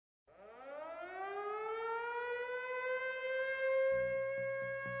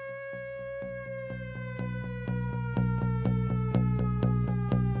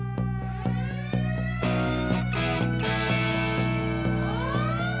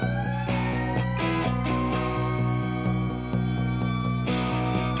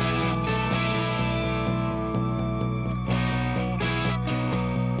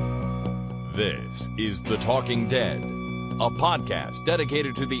is The Talking Dead, a podcast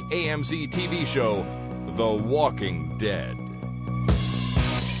dedicated to the AMC TV show The Walking Dead.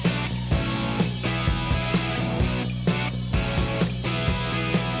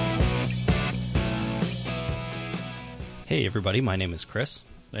 Hey everybody, my name is Chris.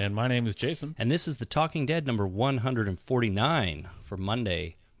 And my name is Jason. And this is The Talking Dead number 149 for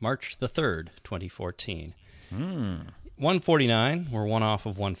Monday, March the 3rd, 2014. 149, we're one off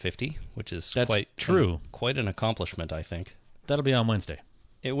of 150, which is quite an accomplishment, I think. That'll be on Wednesday.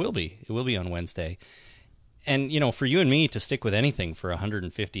 It will be. It will be on Wednesday. And, you know, for you and me to stick with anything for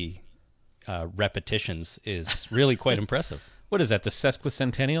 150 repetitions is really quite impressive. What is that, the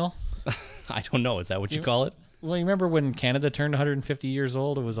sesquicentennial? I don't know. Is that what you call it? Well, you remember when Canada turned 150 years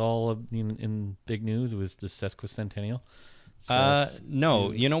old? It was all in big news. It was the sesquicentennial.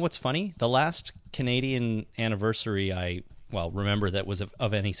 No. You know what's funny? The last Canadian anniversary I remember that was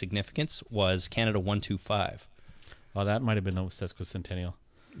of any significance was Canada 125. Oh, that might have been a sesquicentennial.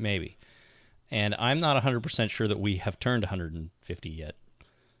 Maybe. And I'm not 100% sure that we have turned 150 yet.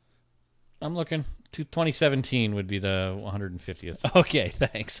 I'm looking. 2017 would be the 150th. Okay,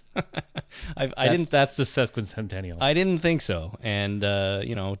 thanks. That's the sesquicentennial. I didn't think so. And,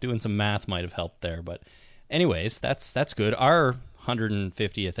 doing some math might have helped there. But anyways, that's good. Our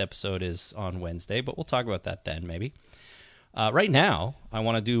 150th episode is on Wednesday, but we'll talk about that then, maybe. Right now, I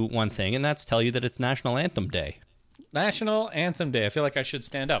want to do one thing, and that's tell you that it's National Anthem Day. National Anthem Day. I feel like I should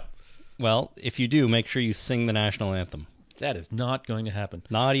stand up. Well, if you do, make sure you sing the National Anthem. That is not going to happen.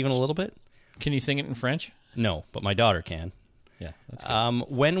 Not even a little bit? Can you sing it in French? No, but my daughter can. Yeah, that's good.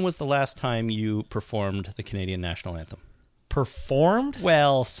 When was the last time you performed the Canadian National Anthem? Performed?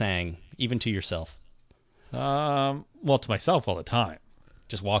 Well, sang, even to yourself. To myself all the time.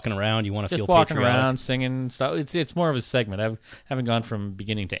 Just walking around, you want to feel patriotic? Just walking around, singing stuff. It's more of a segment. I haven't gone from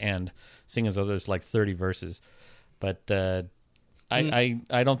beginning to end, singing so there's like 30 verses. But I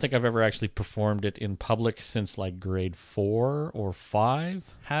don't think I've ever actually performed it in public since like grade 4 or 5.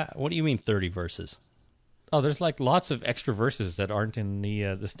 What do you mean 30 verses? Oh, there's like lots of extra verses that aren't in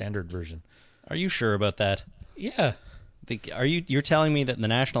the standard version. Are you sure about that? Yeah. You're telling me that the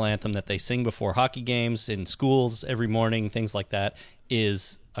national anthem that they sing before hockey games in schools every morning, things like that,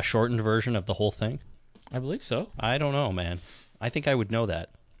 is a shortened version of the whole thing? I believe so. I don't know, man. I think I would know that.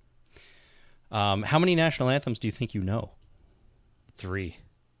 How many national anthems do you think you know? 3.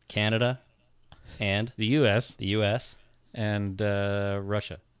 Canada and? The U.S. The U.S. And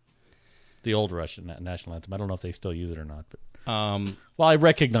Russia. The old Russian national anthem. I don't know if they still use it or not. But I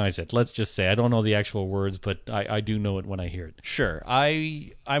recognize it. Let's just say. I don't know the actual words, but I do know it when I hear it. Sure.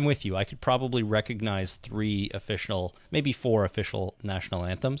 I'm with you. I could probably recognize 3 official, maybe 4 official national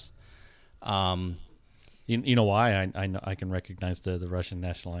anthems. You know why I can recognize the Russian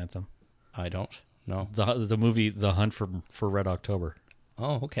national anthem? I don't. No. The movie The Hunt for Red October.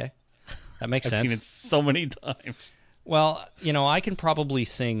 Oh, okay. That makes sense. I've seen it so many times. Well, I can probably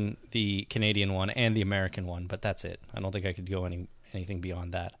sing the Canadian one and the American one, but that's it. I don't think I could go anything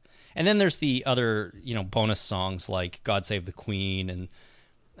beyond that. And then there's the other, bonus songs like God Save the Queen and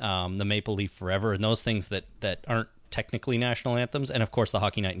The Maple Leaf Forever and those things that aren't technically national anthems. And, of course, the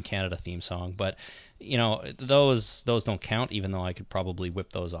Hockey Night in Canada theme song. But, those don't count, even though I could probably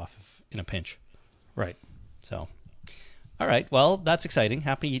whip those off in a pinch. Right. So, all right. Well, that's exciting.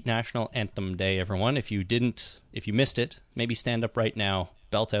 Happy National Anthem Day, everyone. If you missed it, maybe stand up right now,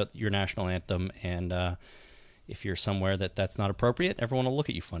 belt out your national anthem, and if you're somewhere that's not appropriate, everyone will look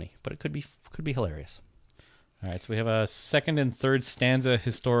at you funny. But it could be hilarious. All right. So we have a second and third stanza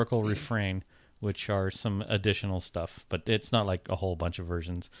historical refrain, which are some additional stuff, but it's not like a whole bunch of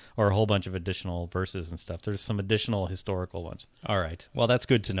versions or a whole bunch of additional verses and stuff. There's some additional historical ones. All right. Well, that's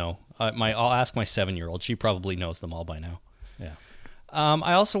good to know. I'll ask my 7-year-old. She probably knows them all by now. Yeah.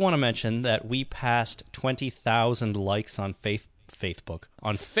 I also want to mention that we passed 20,000 likes on Facebook.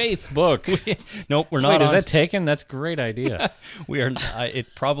 On Facebook? Nope, we're not. Wait, is that taken? That's a great idea. We are.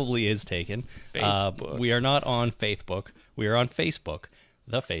 It probably is taken. We are not on Facebook. We are on Facebook.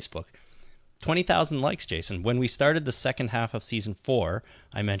 The Facebook. 20,000 likes, Jason. When we started the second half of Season 4,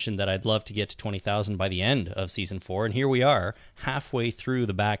 I mentioned that I'd love to get to 20,000 by the end of Season 4, and here we are, halfway through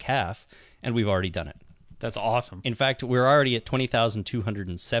the back half, and we've already done it. That's awesome. In fact, we're already at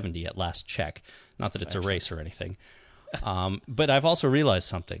 20,270 at last check. Not that it's a race or anything. But I've also realized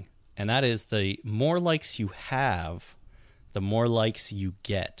something, and that is the more likes you have, the more likes you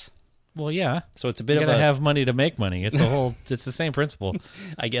get. Well, yeah. So it's a bit you gotta have money to make money. It's it's the same principle.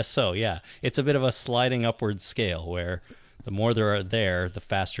 I guess so, yeah. It's a bit of a sliding upward scale where the more there are there, the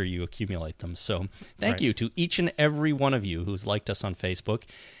faster you accumulate them. So thank you to each and every one of you who's liked us on Facebook.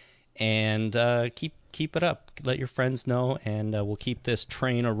 And keep it up. Let your friends know, and we'll keep this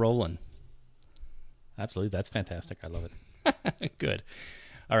train a-rolling. Absolutely. That's fantastic. I love it. Good.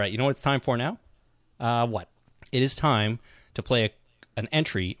 All right, you know what it's time for now? What? It is time to play an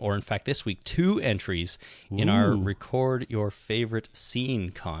entry, or in fact this week, 2 entries in our Record Your Favorite Scene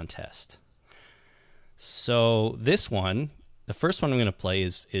contest. So this one, the first one I'm going to play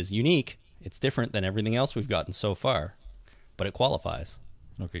is unique. It's different than everything else we've gotten so far, but it qualifies.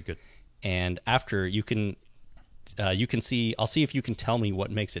 Okay, good. And after you can see, I'll see if you can tell me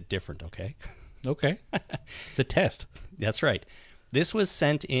what makes it different, okay? Okay. It's a test. That's right. This was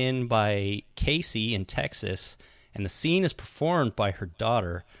sent in by Casey in Texas, and the scene is performed by her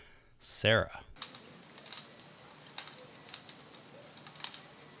daughter, Sarah.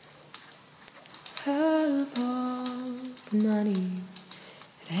 Of all the money and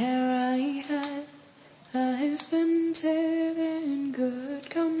hair I had, I spent it in good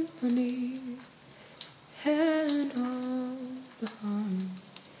company, and all the harm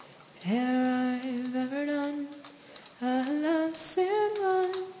and hair I've ever done, alas, it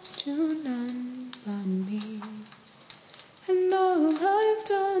was to none but me. And all I've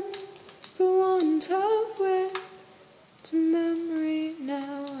done for want of wit, to memory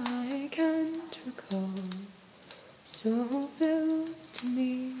now I can't recall. So fill to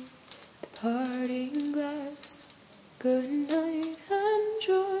me the parting glass. Good night and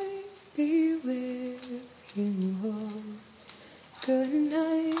joy be with you all. Good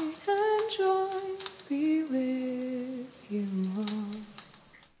night and joy be with you all.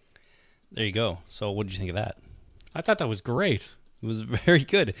 There you go. So what did you think of that? I thought that was great. It was very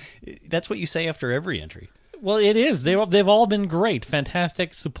good. That's what you say after every entry. Well, it is. They've all been great,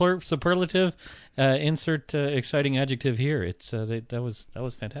 fantastic, superlative. Insert exciting adjective here. It's that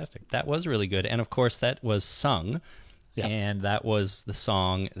was fantastic. That was really good, and of course that was sung, and that was the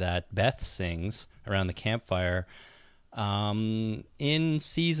song that Beth sings around the campfire in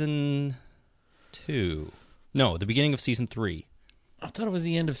season 2. No, the beginning of season 3. I thought it was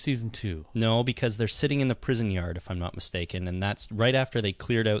the end of season 2. No, because they're sitting in the prison yard, if I'm not mistaken, and that's right after they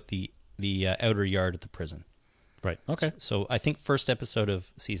cleared out the outer yard at the prison. Right. Okay. So I think first episode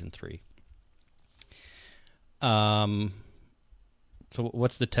of season 3. So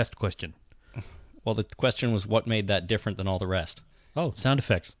what's the test question? Well, the question was what made that different than all the rest, Oh, sound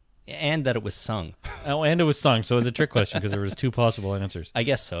effects. and that it was sung. Oh, and it was sung, so it was a trick question because there was 2 possible answers. I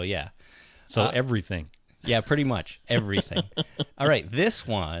guess so. Yeah. So everything. Yeah, pretty much everything. All right, this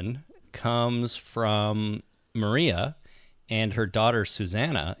one comes from Maria and her daughter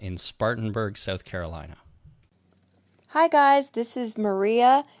Susanna in Spartanburg, South Carolina. Hi guys, this is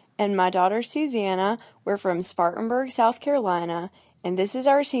Maria and my daughter Susanna. We're from Spartanburg, South Carolina, and this is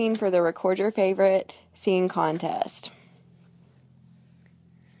our scene for the Record Your Favorite Scene contest.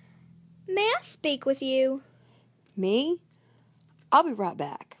 May I speak with you? Me? I'll be right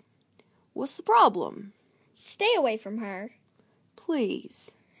back. What's the problem? Stay away from her.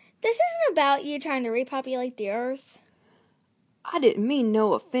 Please. This isn't about you trying to repopulate the earth. I didn't mean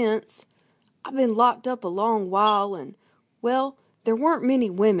no offense. I've been locked up a long while and, well, there weren't many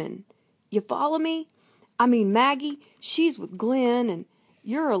women. You follow me? I mean, Maggie, she's with Glenn, and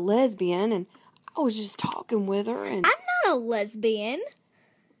you're a lesbian, and I was just talking with her, and... I'm not a lesbian.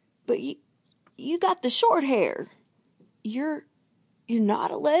 But you got the short hair. You're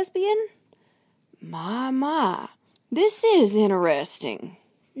not a lesbian? My. This is interesting.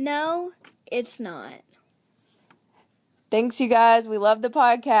 No, it's not. Thanks, you guys. We love the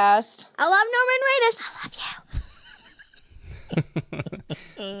podcast. I love Norman Reedus. I love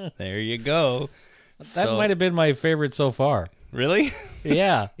you. There you go. That might have been my favorite so far. Really?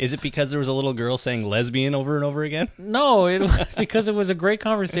 Yeah. Is it because there was a little girl saying lesbian over and over again? No, because it was a great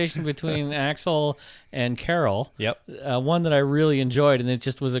conversation between Axel and Carol. Yep. One that I really enjoyed, and it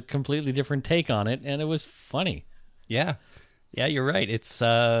just was a completely different take on it, and it was funny. Yeah. Yeah, you're right.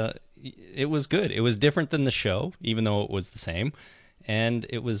 It was good. It was different than the show, even though it was the same. And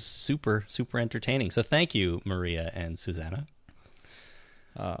it was super, super entertaining. So thank you, Maria and Susanna.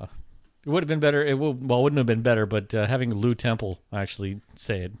 It would have been better. Wouldn't have been better, but having Lou Temple actually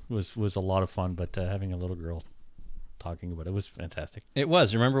say it was a lot of fun. But having a little girl talking about it was fantastic. It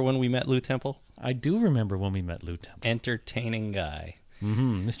was. Remember when we met Lou Temple? I do remember when we met Lou Temple. Entertaining guy.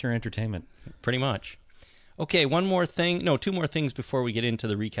 Mm-hmm. Mr. Entertainment. Pretty much. Okay, two more things before we get into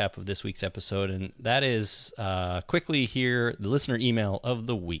the recap of this week's episode, and that is quickly here, the listener email of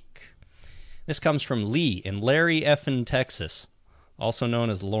the week. This comes from Lee in Larry Effin, Texas, also known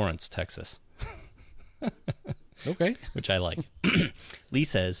as Lawrence, Texas. Okay. Which I like. Lee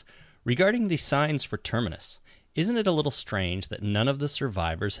says, regarding the signs for Terminus, Isn't it a little strange that none of the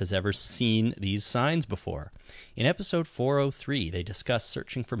survivors has ever seen these signs before? In episode 403, they discuss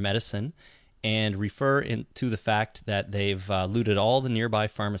searching for medicine and refer to the fact that they've looted all the nearby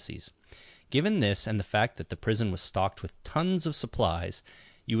pharmacies. Given this and the fact that the prison was stocked with tons of supplies,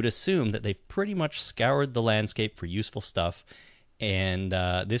 you would assume that they've pretty much scoured the landscape for useful stuff, and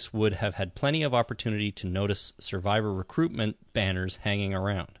this would have had plenty of opportunity to notice survivor recruitment banners hanging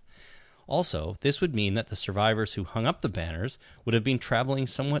around. Also, this would mean that the survivors who hung up the banners would have been traveling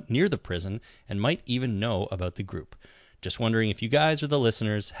somewhat near the prison and might even know about the group. Just wondering if you guys or the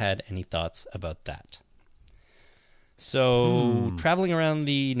listeners had any thoughts about that. So, traveling around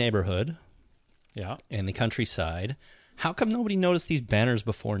the neighborhood and the countryside, how come nobody noticed these banners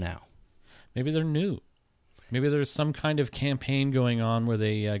before now? Maybe they're new. Maybe there's some kind of campaign going on where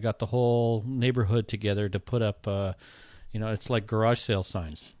they got the whole neighborhood together to put up, it's like garage sale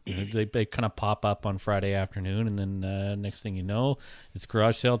signs. They kind of pop up on Friday afternoon, and then next thing you know, it's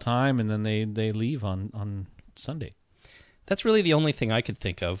garage sale time, and then they leave on Sunday. That's really the only thing I could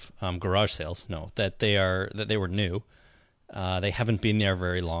think of. Garage sales, no, that they were new. They haven't been there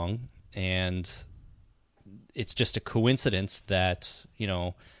very long, and it's just a coincidence that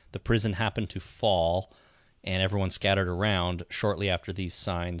the prison happened to fall and everyone scattered around shortly after these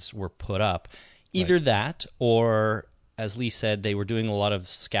signs were put up. Either that, or as Lee said, they were doing a lot of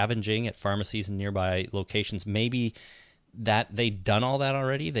scavenging at pharmacies and nearby locations. Maybe that they'd done all that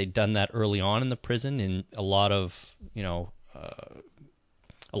already. They'd done that early on in the prison in a lot of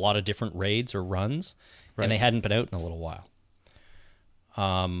different raids or runs, and they hadn't been out in a little while.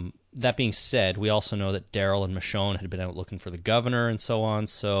 That being said, we also know that Daryl and Michonne had been out looking for the governor and so on.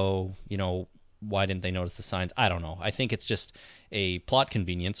 So, why didn't they notice the signs? I don't know. I think it's just a plot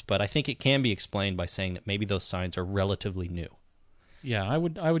convenience, but I think it can be explained by saying that maybe those signs are relatively new. Yeah, I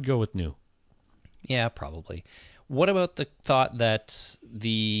would go with new. Yeah, probably. What about the thought that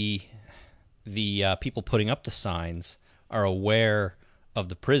the people putting up the signs are aware of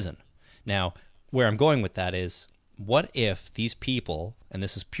the prison? Now, where I'm going with that is, what if these people, and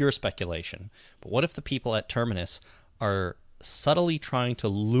this is pure speculation, but what if the people at Terminus are subtly trying to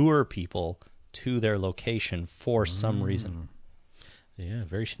lure people to their location for some reason? Yeah,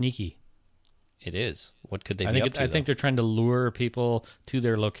 very sneaky. It is. What could they be up to? I think they're trying to lure people to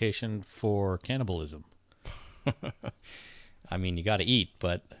their location for cannibalism. I mean, you got to eat,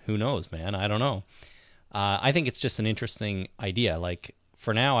 but who knows, man? I don't know. I think it's just an interesting idea. Like,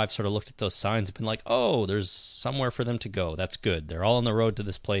 for now, I've sort of looked at those signs and been like, oh, there's somewhere for them to go. That's good. They're all on the road to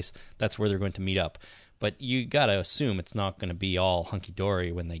this place. That's where they're going to meet up. But you got to assume it's not going to be all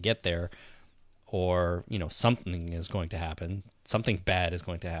hunky-dory when they get there, or, something is going to happen. Something bad is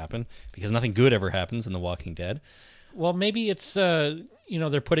going to happen, because nothing good ever happens in The Walking Dead. Well, maybe it's,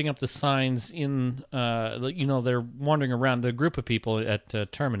 they're putting up the signs in, they're wandering around. The group of people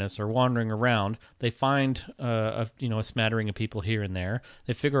at Terminus are wandering around. They find, a smattering of people here and there.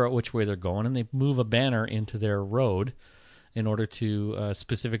 They figure out which way they're going, and they move a banner into their road in order to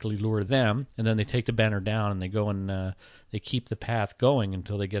specifically lure them. And then they take the banner down, and they go and they keep the path going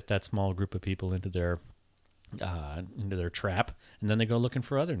until they get that small group of people into their trap, and then they go looking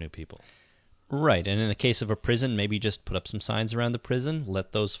for other new people. Right, and in the case of a prison, maybe just put up some signs around the prison,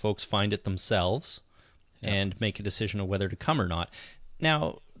 let those folks find it themselves, and make a decision of whether to come or not.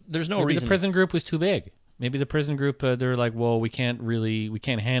 Now, there's no reason... the prison group was too big. Maybe the prison group, they're like, well, we can't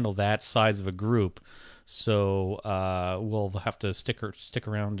handle that size of a group, so we'll have to stick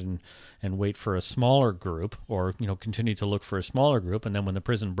around and wait for a smaller group, or continue to look for a smaller group, and then when the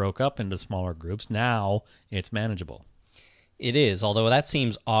prison broke up into smaller groups, now it's manageable. It is, although that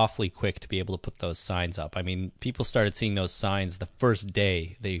seems awfully quick to be able to put those signs up. I mean, people started seeing those signs the first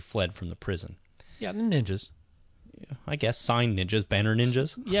day they fled from the prison. Yeah, the ninjas. Yeah, I guess sign ninjas, banner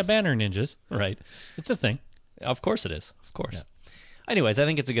ninjas. Yeah, banner ninjas. Right. It's a thing. Of course it is. Of course. Yeah. Anyways, I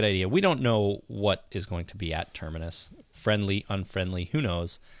think it's a good idea. We don't know what is going to be at Terminus. Friendly, unfriendly, who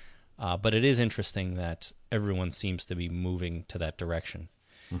knows? But it is interesting that everyone seems to be moving to that direction.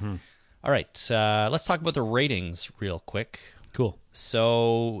 Mm-hmm. All right, let's talk about the ratings real quick. Cool.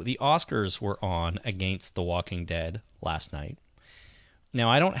 So the Oscars were on against The Walking Dead last night. Now,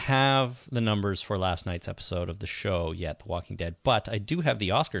 I don't have the numbers for last night's episode of the show yet, The Walking Dead, but I do have the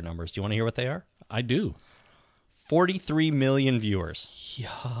Oscar numbers. Do you want to hear what they are? I do. 43 million viewers.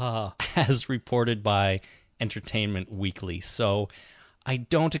 Yeah. As reported by Entertainment Weekly. So I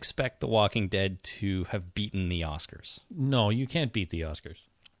don't expect The Walking Dead to have beaten the Oscars. No, you can't beat the Oscars.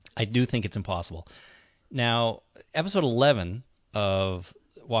 I do think it's impossible. Now, episode 11 of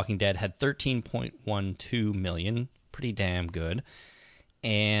Walking Dead had 13.12 million. Pretty damn good.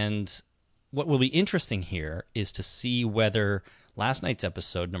 And what will be interesting here is to see whether last night's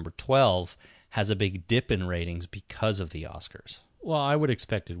episode, number 12, has a big dip in ratings because of the Oscars. Well, I would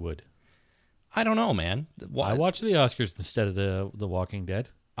expect it would. I don't know, man. I watched the Oscars instead of the Walking Dead.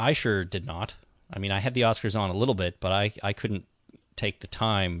 I sure did not. I mean, I had the Oscars on a little bit, but I couldn't take the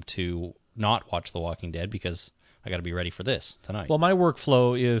time to not watch The Walking Dead because I got to be ready for this tonight. Well, my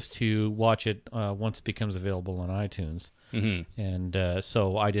workflow is to watch it once it becomes available on iTunes. Mm-hmm. And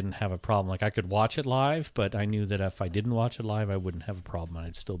so I didn't have a problem. Like, I could watch it live, but I knew that if I didn't watch it live, I wouldn't have a problem.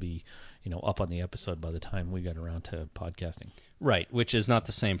 I'd still be, up on the episode by the time we got around to podcasting. Right, which is not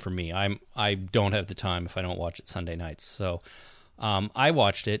the same for me. I don't have the time if I don't watch it Sunday nights. So I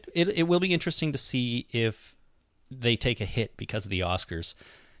watched it. It will be interesting to see if they take a hit because of the Oscars.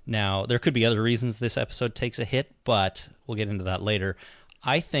 Now, there could be other reasons this episode takes a hit, but we'll get into that later.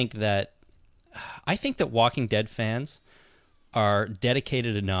 I think that Walking Dead fans are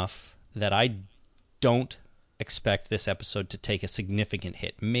dedicated enough that I don't expect this episode to take a significant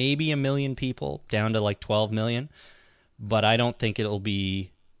hit. Maybe 1 million people, down to like 12 million, but I don't think it'll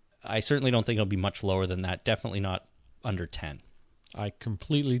be... I certainly don't think it'll be much lower than that. Definitely not under 10. I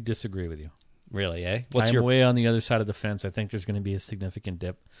completely disagree with you. Really, eh? I'm way on the other side of the fence. I think there's going to be a significant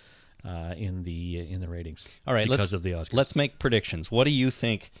dip in the ratings. All right, because of the Oscars. Let's make predictions. What do you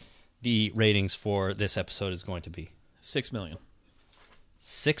think the ratings for this episode is going to be? 6 million.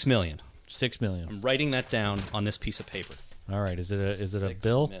 6 million. 6 million. I'm writing that down on this piece of paper. All right. Is it a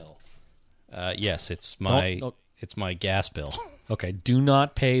bill? Mil. Yes, it's my gas bill. Okay. Do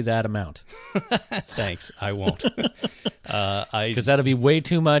not pay that amount. Thanks. I won't. Because that'll be way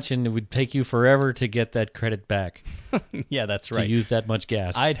too much, and it would take you forever to get that credit back. Yeah, that's right. To use that much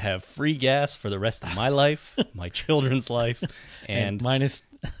gas. I'd have free gas for the rest of my life, my children's life, and minus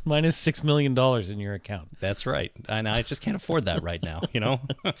 $6 million in your account. That's right. And I just can't afford that right now,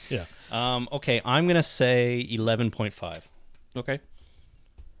 Yeah. Okay, I'm going to say 11.5. Okay.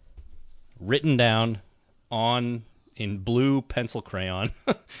 Written down in blue pencil crayon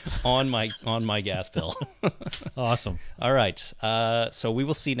on my gas bill. Awesome. All right. So we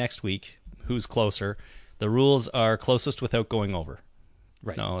will see next week who's closer. The rules are closest without going over.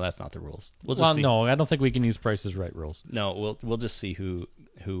 Right. No, that's not the rules. We'll just see. No, I don't think we can use Price is Right rules. No, we'll just see who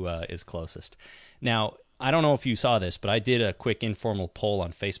is closest. Now, I don't know if you saw this, but I did a quick informal poll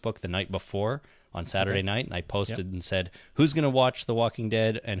on Facebook the night before on Saturday night, and I posted and said, who's going to watch The Walking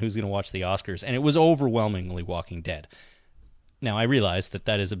Dead and who's going to watch the Oscars? And it was overwhelmingly Walking Dead. Now, I realize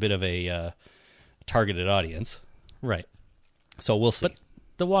that is a bit of a targeted audience. Right. So we'll see. But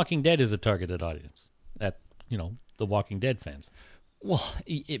The Walking Dead is a targeted audience. The Walking Dead fans. Well,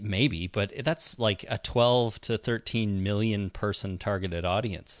 it may be, but that's like a 12 to 13 million person targeted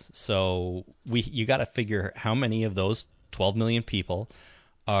audience. So you got to figure how many of those 12 million people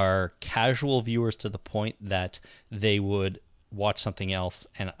are casual viewers to the point that they would watch something else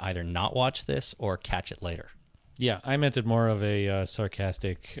and either not watch this or catch it later. Yeah, I meant it more of a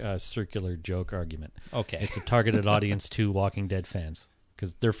sarcastic, circular joke argument. Okay. It's a targeted audience to Walking Dead fans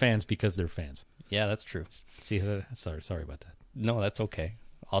because they're fans. Yeah, that's true. See, sorry about that. No, that's okay.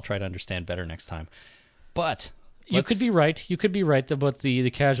 I'll try to understand better next time. But you could be right. You could be right about the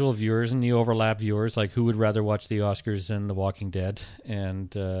casual viewers and the overlap viewers, like who would rather watch the Oscars than The Walking Dead.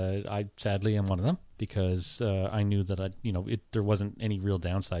 And I sadly am one of them because I knew that there wasn't any real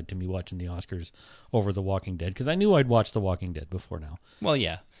downside to me watching the Oscars over The Walking Dead because I knew I'd watched The Walking Dead before now. Well,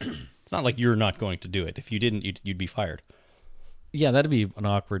 yeah. It's not like you're not going to do it. If you didn't, you'd be fired. Yeah, that'd be an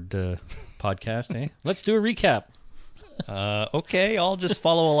awkward podcast, eh? Let's do a recap. Okay, I'll just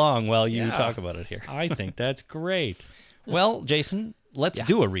follow along while you talk about it here. I think that's great. Well, Jason, let's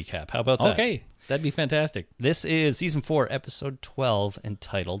do a recap. How about that? Okay, that'd be fantastic. This is Season 4, Episode 12,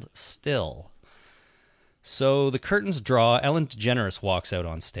 entitled Still. So the curtains draw. Ellen DeGeneres walks out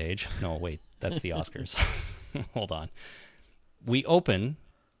on stage. No, wait, that's the Oscars. Hold on. We open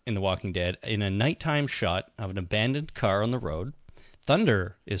in The Walking Dead in a nighttime shot of an abandoned car on the road.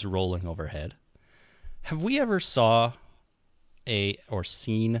 Thunder is rolling overhead. Have we ever seen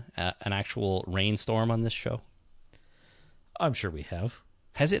an actual rainstorm on this show? I'm sure we have.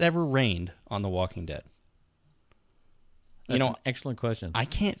 Has it ever rained on The Walking Dead? That's an excellent question. I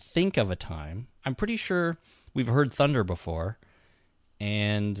can't think of a time. I'm pretty sure we've heard thunder before,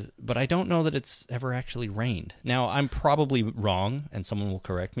 but I don't know that it's ever actually rained. Now, I'm probably wrong, and someone will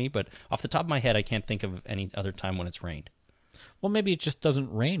correct me, but off the top of my head, I can't think of any other time when it's rained. Well, maybe it just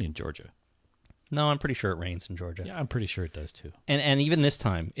doesn't rain in Georgia. No, I'm pretty sure it rains in Georgia. Yeah, I'm pretty sure it does too. And even this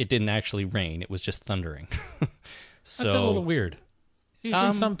time, it didn't actually rain. It was just thundering. That's a little weird.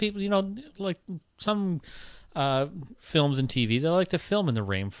 Usually some people, like some films and TV, they like to film in the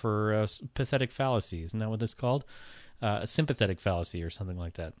rain for pathetic fallacy. Isn't that what it's called? A sympathetic fallacy or something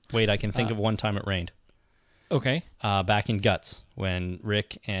like that. Wait, I can think of one time it rained. Okay. Back in Guts, when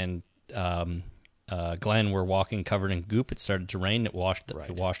Rick and Glenn were walking covered in goop, it started to rain. It washed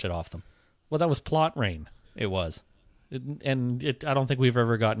it off them. Well, that was plot rain. It was. I don't think we've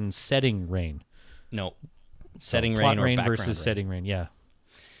ever gotten setting rain. No. Setting plot rain or rain background versus rain. setting rain, yeah.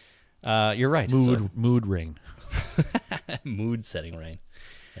 You're right. Mood rain. Mood setting rain.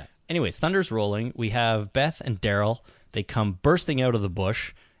 Yeah. Anyways, thunder's rolling. We have Beth and Daryl. They come bursting out of the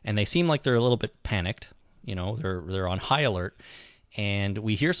bush, and they seem like they're a little bit panicked. You know, they're on high alert. And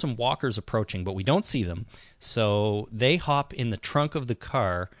we hear some walkers approaching, but we don't see them. So they hop in the trunk of the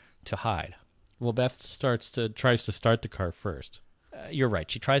car to hide. Well, Beth tries to start the car first. You're right.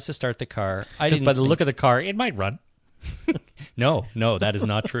 She tries to start the car. Because by the look of the car, it might run. No, that is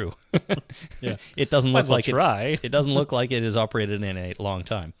not true. Yeah, it doesn't look like try. It doesn't look like it is operated in a long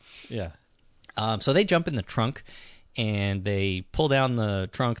time. Yeah. So they jump in the trunk and they pull down the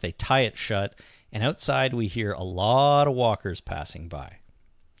trunk. They tie it shut, and outside we hear a lot of walkers passing by.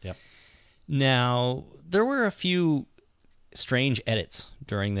 Yep. Now there were a few strange edits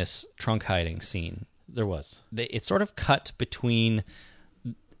during this trunk hiding scene. There was. It sort of cut between,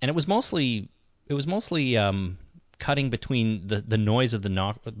 and it was mostly cutting between the noise of the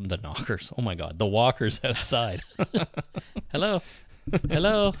knockers. Oh my God, the walkers outside. Hello.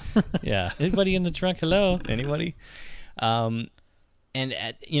 Yeah. Anybody in the trunk? Hello. Anybody? And in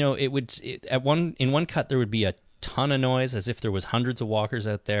one cut there would be a ton of noise, as if there was hundreds of walkers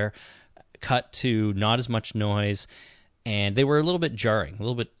out there. Cut to not as much noise, and they were a little bit jarring.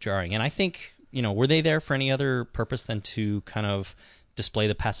 And I think, were they there for any other purpose than to kind of display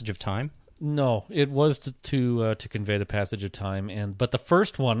the passage of time? No, it was to convey the passage of time, but the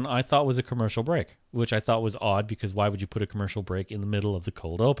first one I thought was a commercial break, which I thought was odd because why would you put a commercial break in the middle of the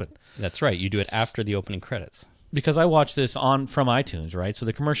cold open? That's right. You do it after the opening credits. Because I watched this from iTunes, right? So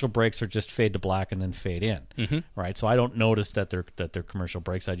the commercial breaks are just fade to black and then fade in, right? So I don't notice that they're commercial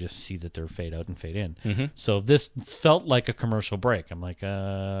breaks. I just see that they're fade out and fade in. So this felt like a commercial break. I'm like,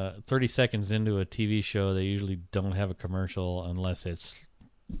 30 seconds into a TV show, they usually don't have a commercial unless it's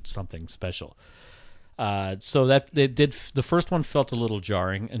something special. So that it did. The first one felt a little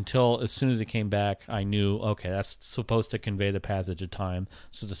jarring until as soon as it came back, I knew, okay, that's supposed to convey the passage of time.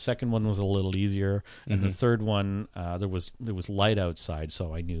 So the second one was a little easier, and the third one, there was light outside,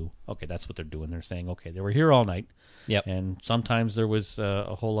 so I knew, okay, that's what they're doing. They're saying, okay, they were here all night. Yep. And sometimes there was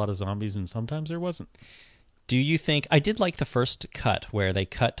a whole lot of zombies, and sometimes there wasn't. Do you think, I did like the first cut where they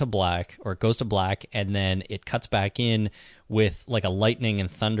cut to black, or it goes to black, and then it cuts back in with like a lightning and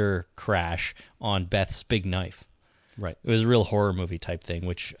thunder crash on Beth's big knife. Right. It was a real horror movie type thing,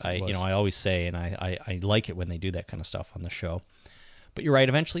 which I always say, and I like it when they do that kind of stuff on the show. But you're right,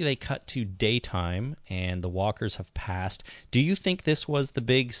 eventually they cut to daytime, and the walkers have passed. Do you think this was the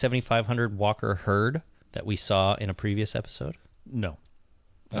big 7,500 walker herd that we saw in a previous episode? No.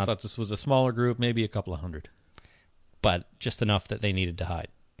 I thought this was a smaller group, maybe a couple of hundred. But just enough that they needed to hide.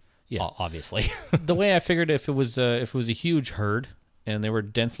 Yeah, obviously. The way I figured, if it was a huge herd and they were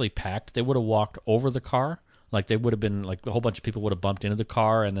densely packed, they would have walked over the car. Like they would have been like a whole bunch of people would have bumped into the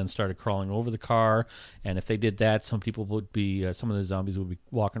car and then started crawling over the car. And if they did that, some people would be some of the zombies would be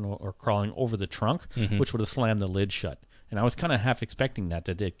walking or crawling over the trunk, which would have slammed the lid shut. And I was kind of half expecting that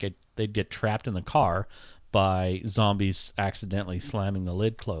they'd get trapped in the car by zombies accidentally slamming the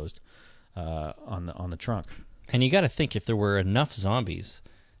lid closed on the trunk. And you got to think, if there were enough zombies,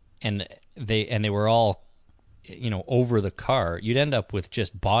 and they were all, over the car, you'd end up with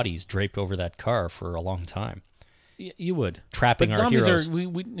just bodies draped over that car for a long time. You would trapping our heroes.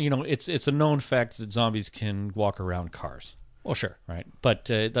 It's a known fact that zombies can walk around cars. Well, sure, right. But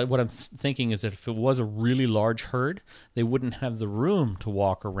what I'm thinking is that if it was a really large herd, they wouldn't have the room to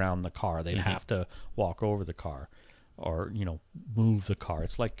walk around the car. They'd have to walk over the car, or move the car.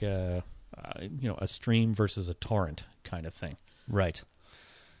 It's like a stream versus a torrent kind of thing. Right.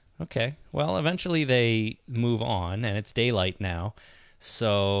 Okay. Well, eventually they move on, and it's daylight now.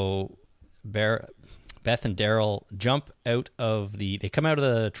 So Beth and Daryl jump out of they come out of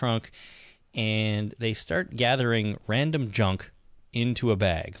the trunk, and they start gathering random junk into a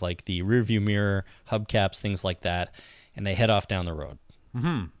bag, like the rearview mirror, hubcaps, things like that, and they head off down the road.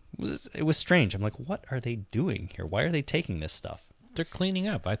 It was strange. I'm like, what are they doing here? Why are they taking this stuff? They're cleaning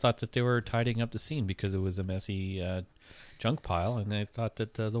up. I thought that they were tidying up the scene because it was a messy junk pile, and they thought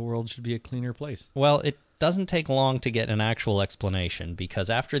that the world should be a cleaner place. Well, it doesn't take long to get an actual explanation, because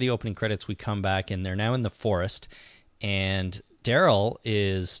after the opening credits, we come back, and they're now in the forest, and Daryl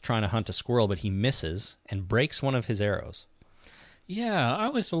is trying to hunt a squirrel, but he misses and breaks one of his arrows. Yeah, I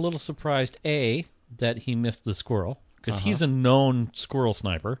was a little surprised, A, that he missed the squirrel, because he's a known squirrel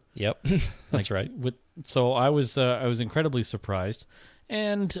sniper. Yep, that's right. So I was incredibly surprised,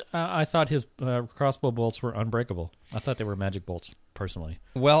 and I thought his crossbow bolts were unbreakable. I thought they were magic bolts, personally.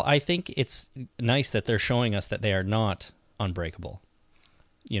 Well, I think it's nice that they're showing us that they are not unbreakable.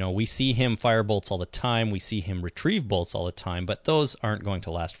 You know, we see him fire bolts all the time. We see him retrieve bolts all the time, but those aren't going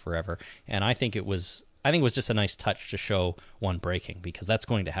to last forever. And I think it was just a nice touch to show one breaking, because that's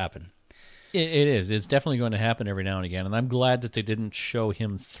going to happen. It is. It's definitely going to happen every now and again, and I'm glad that they didn't show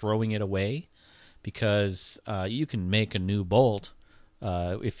him throwing it away, because you can make a new bolt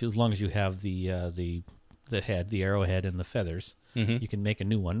as long as you have the head, the arrowhead, and the feathers. Mm-hmm. You can make a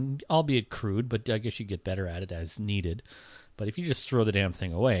new one, albeit crude, but I guess you get better at it as needed. But if you just throw the damn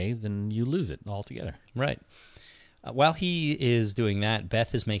thing away, then you lose it altogether. Right. While he is doing that,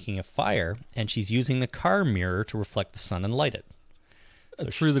 Beth is making a fire, and she's using the car mirror to reflect the sun and light it. So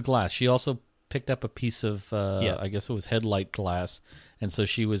through the glass. She also picked up a piece of, I guess it was headlight glass. And so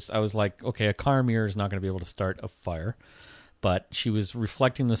I was like, okay, a car mirror is not going to be able to start a fire. But she was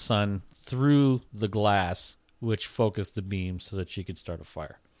reflecting the sun through the glass, which focused the beam so that she could start a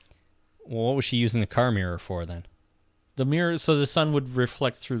fire. Well, what was she using the car mirror for then? The mirror, so the sun would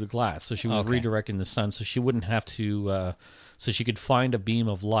reflect through the glass. So she was redirecting the sun so she wouldn't have to, so she could find a beam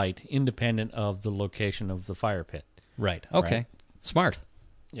of light independent of the location of the fire pit. Right. Okay. Right? Smart.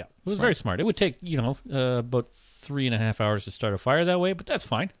 Yeah. It was very smart. It would take, about 3.5 hours to start a fire that way, but that's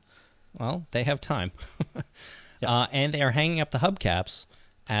fine. Well, they have time. Yeah. And they are hanging up the hubcaps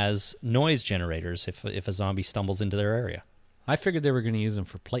as noise generators if a zombie stumbles into their area. I figured they were going to use them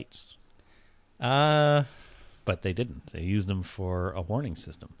for plates. But they didn't. They used them for a warning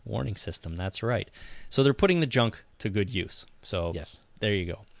system. Warning system, that's right. So they're putting the junk to good use. So yes. There you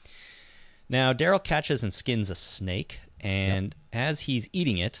go. Now, Daryl catches and skins a snake, and as he's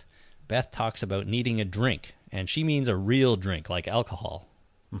eating it, Beth talks about needing a drink, and she means a real drink, like alcohol,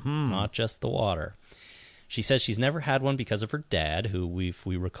 not just the water. She says she's never had one because of her dad, who we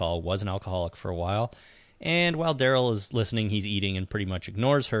recall was an alcoholic for a while, and while Daryl is listening, he's eating and pretty much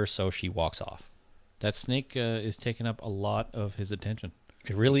ignores her, so she walks off. That snake is taking up a lot of his attention.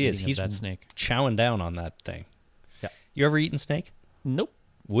 It really is. He's that snake. Chowing down on that thing. Yeah. You ever eaten snake? Nope.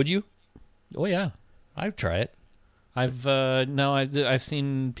 Would you? Oh yeah. I'd try it. I've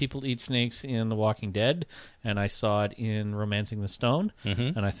seen people eat snakes in The Walking Dead, and I saw it in Romancing the Stone,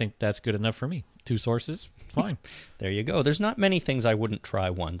 and I think that's good enough for me. 2 sources, fine. There you go. There's not many things I wouldn't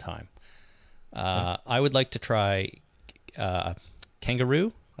try one time. I would like to try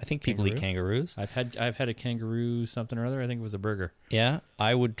kangaroo. I think people eat kangaroos. I've had a kangaroo something or other. I think it was a burger. Yeah,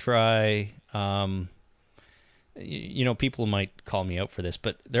 I would try. People might call me out for this,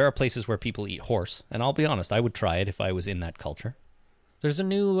 but there are places where people eat horse, and I'll be honest, I would try it if I was in that culture. There's a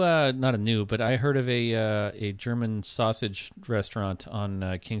new, not a new, but I heard of a German sausage restaurant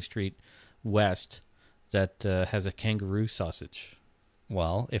on King Street West that has a kangaroo sausage.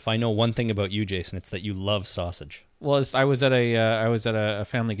 Well, if I know one thing about you, Jason, it's that you love sausage. Well, I was at a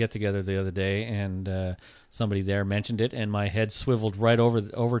family get together the other day, and somebody there mentioned it, and my head swiveled right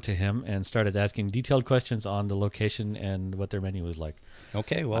over to him and started asking detailed questions on the location and what their menu was like.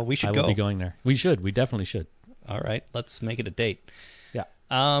 Okay, well, we should I go. will be going there. We should. We definitely should. All right, let's make it a date. Yeah.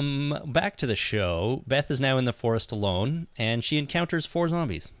 Back to the show. Beth is now in the forest alone, and she encounters 4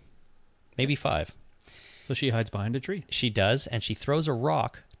 zombies, maybe 5. So she hides behind a tree. She does, and she throws a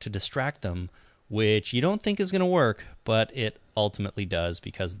rock to distract them, which you don't think is going to work, but it ultimately does,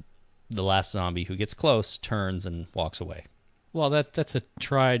 because the last zombie who gets close turns and walks away. Well, that's a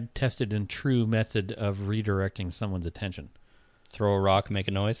tried, tested, and true method of redirecting someone's attention. Throw a rock, make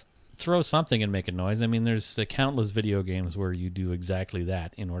a noise? Throw something and make a noise. I mean, there's countless video games where you do exactly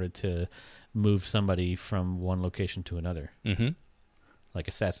that in order to move somebody from one location to another. Mm-hmm. Like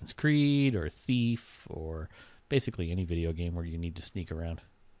Assassin's Creed or Thief or basically any video game where you need to sneak around.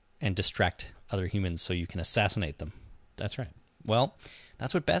 And distract other humans so you can assassinate them. That's right. Well,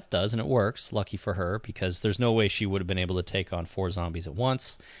 that's what Beth does, and it works. Lucky for her, because there's no way she would have been able to take on 4 zombies at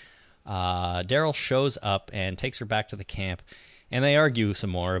once. Daryl shows up and takes her back to the camp, and they argue some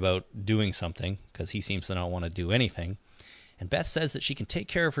more about doing something, because he seems to not want to do anything. And Beth says that she can take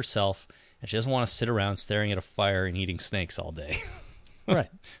care of herself, and she doesn't want to sit around staring at a fire and eating snakes all day. Right.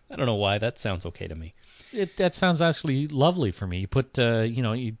 I don't know why. That sounds okay to me. That sounds actually lovely for me. You put,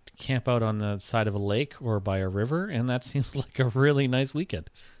 you camp out on the side of a lake or by a river, and that seems like a really nice weekend.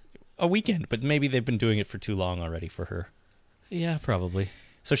 A weekend, but maybe they've been doing it for too long already for her. Yeah, probably.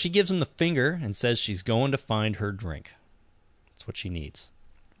 So she gives him the finger and says she's going to find her drink. That's what she needs.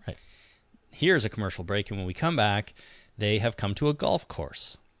 Right. Here's a commercial break, and when we come back, they have come to a golf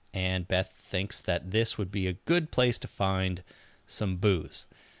course, and Beth thinks that this would be a good place to find some booze.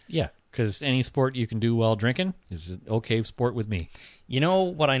 Yeah, because any sport you can do while drinking is an okay sport with me. You know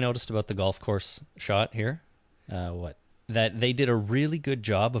what I noticed about the golf course shot here? What? That they did a really good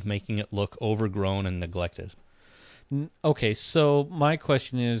job of making it look overgrown and neglected. Okay, so my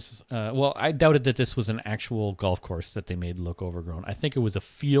question is, well, I doubted that this was an actual golf course that they made look overgrown. I think it was a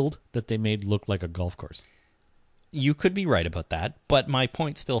field that they made look like a golf course. You could be right about that, but my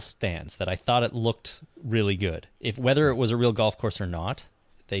point still stands that I thought it looked really good. If whether it was a real golf course or not,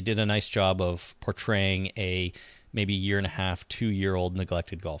 they did a nice job of portraying a maybe 1.5, 2-year-old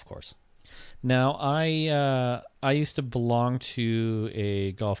neglected golf course. Now, I used to belong to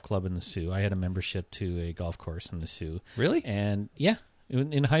a golf club in the Sioux. I had a membership to a golf course in the Sioux. Really? And yeah,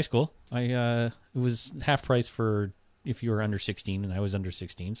 in high school, it was half price for if you were under 16, and I was under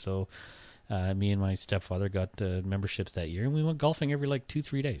 16. So me and my stepfather got memberships that year, and we went golfing every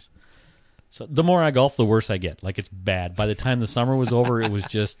 2-3 days. So the more I golf, the worse I get. It's bad. By the time the summer was over, it was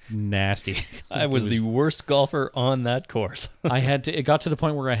just nasty. I was the worst golfer on that course. It got to the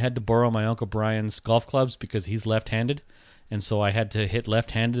point where I had to borrow my Uncle Brian's golf clubs because he's left-handed. And so I had to hit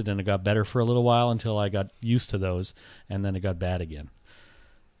left-handed, and it got better for a little while until I got used to those, and then it got bad again.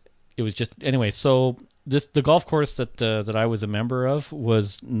 It was just, anyway, so the golf course that I was a member of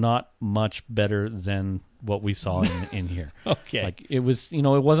was not much better than what we saw in here. Okay. It was, it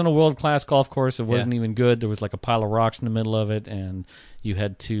wasn't a world-class golf course. It wasn't even good. There was a pile of rocks in the middle of it, and you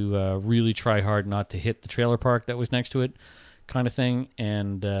had to really try hard not to hit the trailer park that was next to it, kind of thing.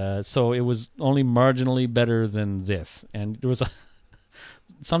 And so it was only marginally better than this. And there was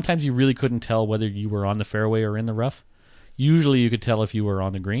sometimes you really couldn't tell whether you were on the fairway or in the rough. Usually you could tell if you were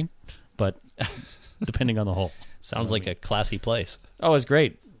on the green, but depending on the hole. Sounds like a classy place. Oh, it's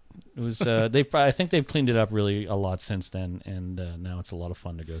great. It was. I think they've cleaned it up really a lot since then, and now it's a lot of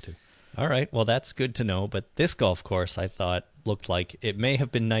fun to go to. All right, well, that's good to know. But this golf course, I thought, looked like it may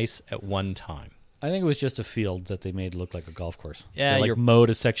have been nice at one time. I think it was just a field that they made look like a golf course. Yeah, they mowed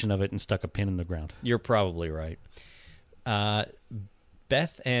a section of it and stuck a pin in the ground. You're probably right.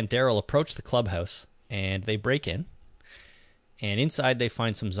 Beth and Daryl approach the clubhouse, and they break in. And inside, they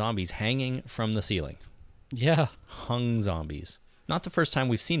find some zombies hanging from the ceiling. Yeah. Hung zombies. Not the first time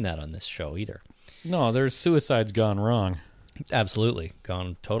we've seen that on this show, either. No, there's suicides gone wrong. Absolutely.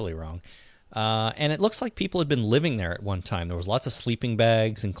 Gone totally wrong. And it looks like people had been living there at one time. There was lots of sleeping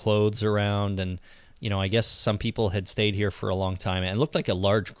bags and clothes around, and, I guess some people had stayed here for a long time. And it looked like a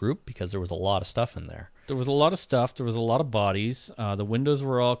large group because there was a lot of stuff in there. There was a lot of stuff. There was a lot of bodies. The windows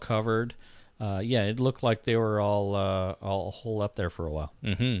were all covered. Yeah, it looked like they were all holed up there for a while.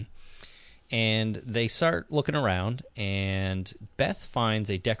 Mm-hmm. And they start looking around, and Beth finds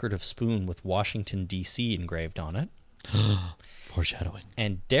a decorative spoon with Washington, D.C. engraved on it. Foreshadowing.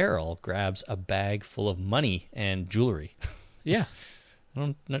 And Daryl grabs a bag full of money and jewelry. Yeah.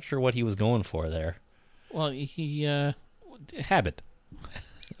 I'm not sure what he was going for there. Well, he habit.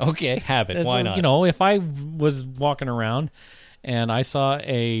 Okay, habit. Why not? If I was walking around and I saw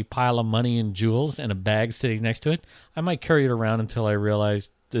a pile of money and jewels and a bag sitting next to it, I might carry it around until I realize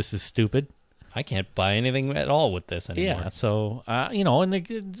this is stupid. I can't buy anything at all with this anymore. Yeah, so, and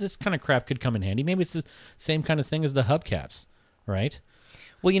this kind of crap could come in handy. Maybe it's the same kind of thing as the hubcaps, right?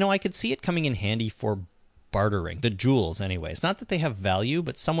 Well, I could see it coming in handy for bartering, the jewels anyways. Not that they have value,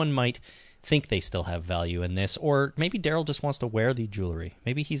 but someone might think they still have value in this, or maybe Daryl just wants to wear the jewelry.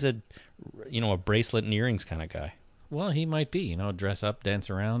 Maybe he's a bracelet and earrings kind of guy. Well, he might be, dress up, dance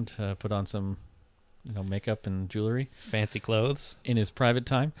around, put on some, makeup and jewelry. Fancy clothes. In his private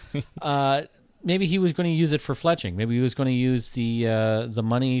time. Maybe he was going to use it for fletching. Maybe he was going to use the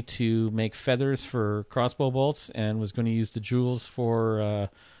money to make feathers for crossbow bolts and was going to use the jewels for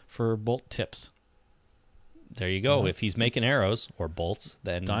bolt tips. There you go. If he's making arrows or bolts,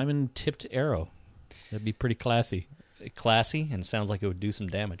 then... Diamond-tipped arrow. That'd be pretty classy. Classy, and sounds like it would do some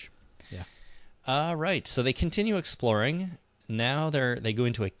damage. Yeah. All right, so they continue exploring. Now they go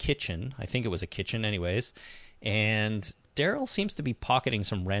into a kitchen. I think it was a kitchen anyways. And Daryl seems to be pocketing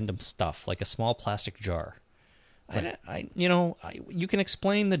some random stuff, like a small plastic jar. Right. You can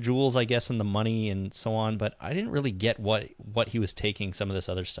explain the jewels, I guess, and the money and so on, but I didn't really get what he was taking some of this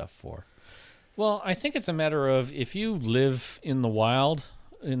other stuff for. Well, I think it's a matter of if you live in the wild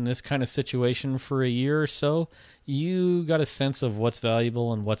in this kind of situation for a year or so, you got a sense of what's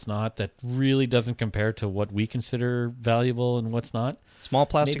valuable and what's not that really doesn't compare to what we consider valuable and what's not. Small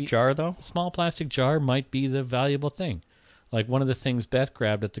plastic jar, though? Small plastic jar might be the valuable thing. Like one of the things Beth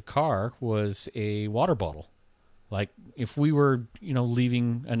grabbed at the car was a water bottle. Like, if we were,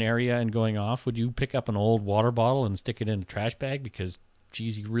 leaving an area and going off, would you pick up an old water bottle and stick it in a trash bag because,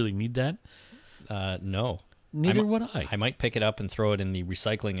 geez, you really need that? No. Neither would I. I might pick it up and throw it in the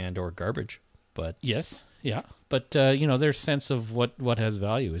recycling and or garbage, but... Yes, yeah. But, their sense of what has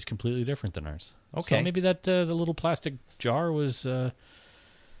value is completely different than ours. Okay. So maybe that the little plastic jar was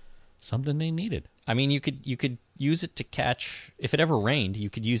something they needed. I mean, you could use it to catch... If it ever rained, you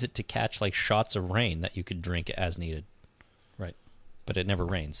could use it to catch, like, shots of rain that you could drink as needed. Right. But it never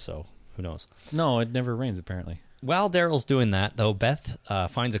rains, so who knows? No, it never rains, apparently. While Daryl's doing that, though, Beth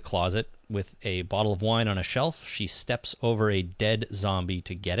finds a closet with a bottle of wine on a shelf. She steps over a dead zombie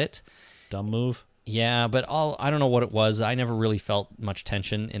to get it. Dumb move. Yeah, but I don't know what it was. I never really felt much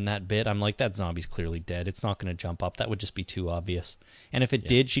tension in that bit. I'm like, that zombie's clearly dead. It's not going to jump up. That would just be too obvious. And if it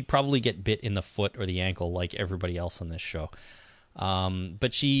did, she'd probably get bit in the foot or the ankle like everybody else on this show.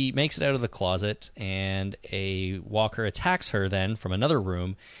 But she makes it out of the closet, and a walker attacks her then from another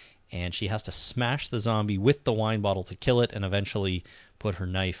room, and she has to smash the zombie with the wine bottle to kill it and eventually put her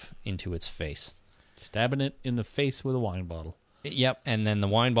knife into its face. Stabbing it in the face with a wine bottle. Yep, and then the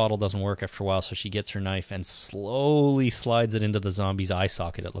wine bottle doesn't work after a while, so she gets her knife and slowly slides it into the zombie's eye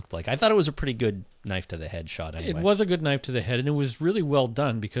socket, it looked like. I thought it was a pretty good knife to the head shot anyway. It was a good knife to the head, and it was really well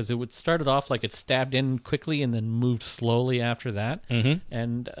done because it started off like it stabbed in quickly and then moved slowly after that. Mm-hmm.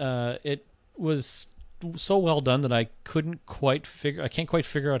 And it was so well done that I can't quite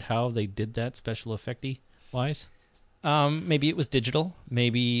figure out how they did that special effect-y wise. Maybe it was digital.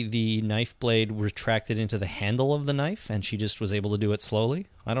 Maybe the knife blade retracted into the handle of the knife, and she just was able to do it slowly.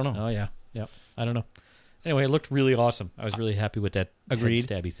 I don't know. Oh, yeah. Yep. I don't know. Anyway, it looked really awesome. I was really happy with that Agreed.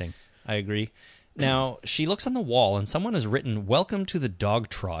 head stabby thing. I agree. Now, she looks on the wall, and someone has written, "Welcome to the dog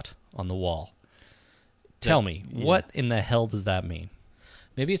trot" on the wall. Tell me, what in the hell does that mean?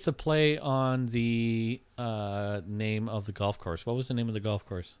 Maybe it's a play on the name of the golf course. What was the name of the golf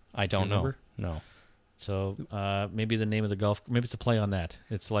course? I don't know. Remember? No. So maybe the name of the golf. Maybe it's a play on that.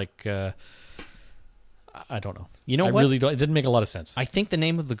 It's like I don't know. You know I what? really don't. It didn't make a lot of sense. I think the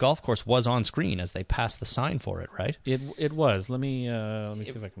name of the golf course was on screen as they passed the sign for it, right? It was. Let me see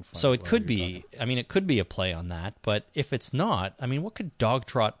if I can find. So it it could be. I mean, it could be a play on that. But if it's not, I mean, what could dog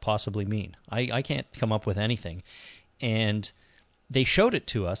trot possibly mean? I can't come up with anything. And they showed it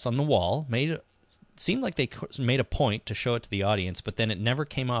to us on the wall. Seemed like they made a point to show it to the audience, but then it never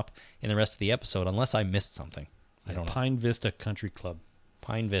came up in the rest of the episode unless I missed something. I don't know. Pine Vista Country Club.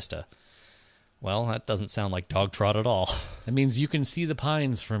 Pine Vista. Well, that doesn't sound like dog trot at all. That means you can see the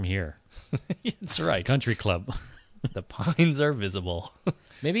pines from here. That's right. Country Club. The pines are visible.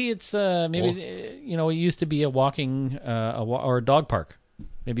 Maybe it's it used to be a walking or a dog park.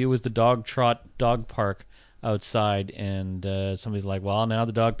 Maybe it was the dog trot dog park outside, and somebody's like, well, now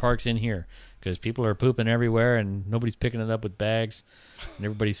the dog park's in here because people are pooping everywhere and nobody's picking it up with bags and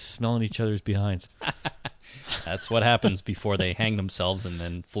everybody's smelling each other's behinds. That's what happens before they hang themselves and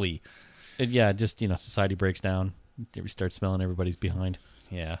then flee. Just society breaks down. We start smelling everybody's behind.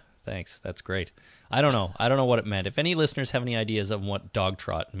 Yeah, thanks. That's great. I don't know what it meant. If any listeners have any ideas of what dog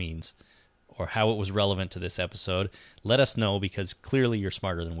trot means or how it was relevant to this episode, let us know, because clearly you're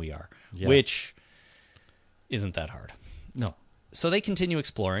smarter than we are, which isn't that hard. No. So they continue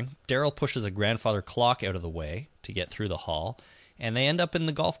exploring. Daryl pushes a grandfather clock out of the way to get through the hall, and they end up in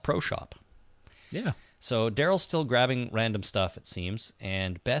the golf pro shop. Yeah. So Daryl's still grabbing random stuff, it seems,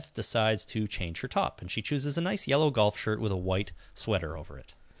 and Beth decides to change her top, and she chooses a nice yellow golf shirt with a white sweater over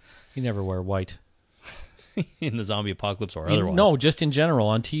it. You never wear white. In the zombie apocalypse or otherwise. No, just in general.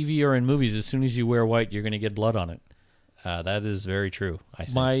 On TV or in movies, as soon as you wear white, you're going to get blood on it. That is very true, I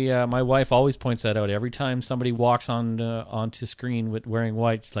think. My wife always points that out. Every time somebody walks onto screen with wearing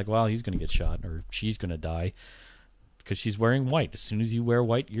white, she's like, well, he's going to get shot or she's going to die because she's wearing white. As soon as you wear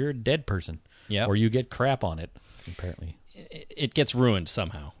white, you're a dead person. Yeah. Or you get crap on it, apparently. It gets ruined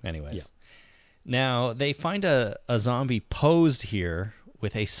somehow, anyways. Yeah. Now, they find a zombie posed here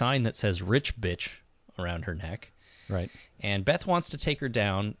with a sign that says "Rich Bitch" around her neck. Right. And Beth wants to take her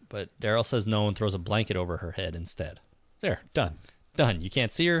down, but Daryl says no and throws a blanket over her head instead. There, done. Done. You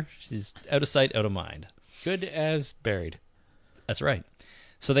can't see her. She's out of sight, out of mind. Good as buried. That's right.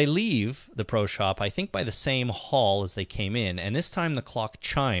 So they leave the pro shop, I think, by the same hall as they came in, and this time the clock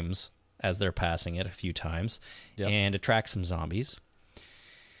chimes as they're passing it a few times, and attracts some zombies.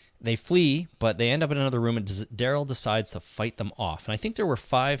 They flee, but they end up in another room, and Daryl decides to fight them off. And I think there were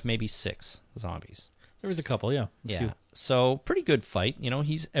 5, maybe 6 zombies. There was a couple, yeah. Yeah. Few. So pretty good fight.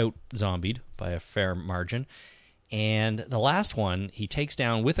 He's out zombied by a fair margin. And the last one, he takes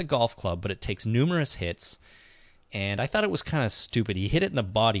down with a golf club, but it takes numerous hits. And I thought it was kind of stupid. He hit it in the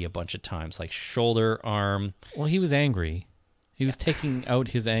body a bunch of times, like shoulder, arm. Well, he was angry. He was taking out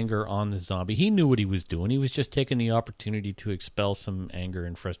his anger on the zombie. He knew what he was doing. He was just taking the opportunity to expel some anger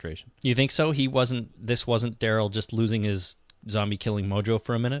and frustration. You think so? This wasn't Daryl just losing his zombie killing mojo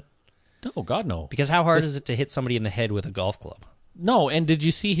for a minute? No, God, no. Because how hard is it to hit somebody in the head with a golf club? No, and did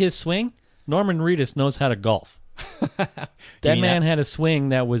you see his swing? Norman Reedus knows how to golf. That man had a swing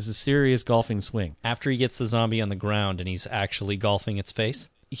that was a serious golfing swing. After he gets the zombie on the ground and he's actually golfing its face?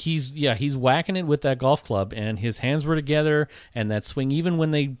 He's whacking it with that golf club, and his hands were together, and that swing, even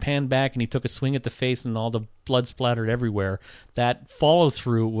when they panned back and he took a swing at the face and all the blood splattered everywhere, that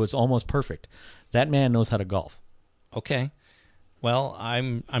follow-through was almost perfect. That man knows how to golf. Okay. Well,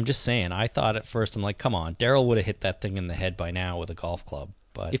 I'm just saying, I thought at first, I'm like, come on, Daryl would have hit that thing in the head by now with a golf club.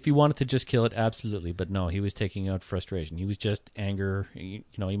 But if he wanted to just kill it, absolutely. But no, he was taking out frustration. He was just anger. He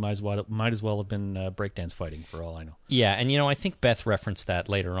might as well have been breakdance fighting for all I know. Yeah, and I think Beth referenced that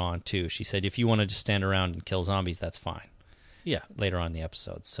later on too. She said, if you want to just stand around and kill zombies, that's fine. Yeah. Later on in the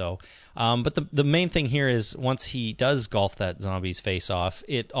episode. So, but the main thing here is once he does golf that zombie's face off,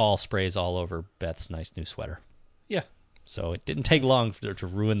 it all sprays all over Beth's nice new sweater. Yeah. So it didn't take long for her to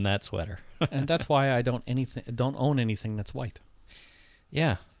ruin that sweater. And that's why I don't own anything that's white.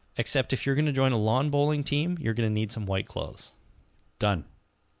 Yeah, except if you're going to join a lawn bowling team, you're going to need some white clothes. Done.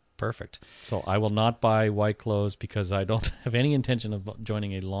 Perfect. So I will not buy white clothes because I don't have any intention of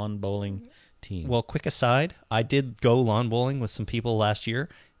joining a lawn bowling team. Well, quick aside, I did go lawn bowling with some people last year.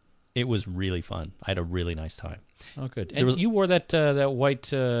 It was really fun. I had a really nice time. Oh, good. And you wore that white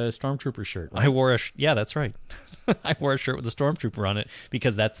Stormtrooper shirt, right? I wore yeah, that's right. I wore a shirt with a Stormtrooper on it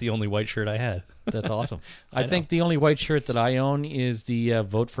because that's the only white shirt I had. That's awesome. I think the only white shirt that I own is the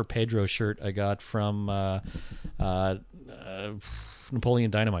Vote for Pedro shirt I got from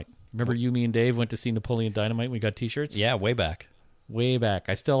Napoleon Dynamite. Remember you, me, and Dave went to see Napoleon Dynamite and we got T-shirts? Yeah, way back. Way back.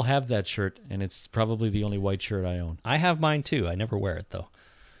 I still have that shirt, and it's probably the only white shirt I own. I have mine too. I never wear it, though.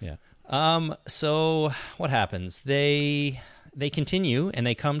 Yeah. So what happens? They continue, and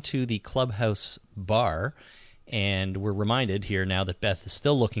they come to the clubhouse bar, and we're reminded here now that Beth is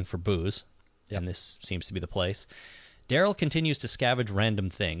still looking for booze, and this seems to be the place. Daryl continues to scavenge random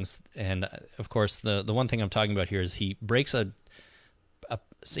things, and of course, the one thing I'm talking about here is he breaks something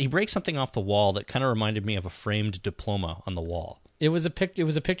off the wall that kind of reminded me of a framed diploma on the wall. It was a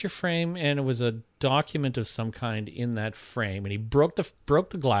picture frame, and it was a document of some kind in that frame. And he broke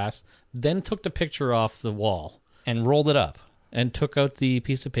the glass, then took the picture off the wall and rolled it up, and took out the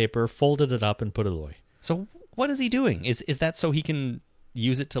piece of paper, folded it up, and put it away. So what is he doing? Is that so he can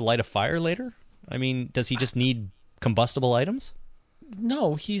use it to light a fire later? I mean, does he just need combustible items?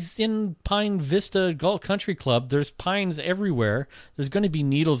 No, he's in Pine Vista Country Club. There's pines everywhere. There's going to be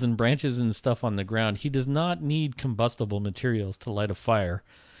needles and branches and stuff on the ground. He does not need combustible materials to light a fire.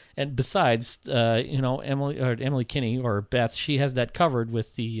 And besides, Emily Kinney or Beth, she has that covered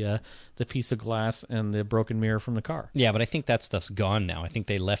with the piece of glass and the broken mirror from the car. Yeah, but I think that stuff's gone now. I think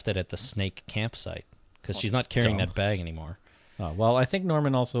they left it at the Snake campsite because she's not carrying that bag anymore. Well, I think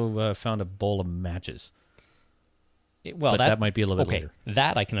Norman also found a bowl of matches. Well, that might be a little bit later.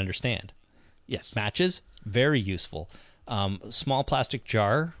 That I can understand. Yes. Matches, very useful. Small plastic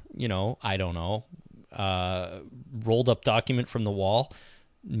jar, I don't know. Rolled up document from the wall.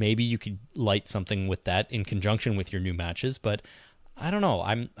 Maybe you could light something with that in conjunction with your new matches, but I don't know.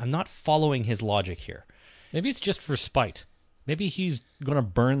 I'm not following his logic here. Maybe it's just for spite. Maybe he's going to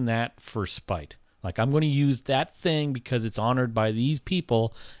burn that for spite. Like, I'm going to use that thing because it's honored by these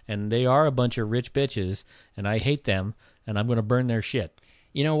people, and they are a bunch of rich bitches, and I hate them, and I'm going to burn their shit.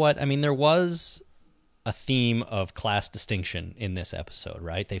 You know what? I mean, there was a theme of class distinction in this episode,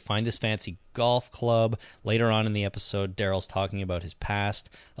 right? They find this fancy golf club. Later on in the episode, Daryl's talking about his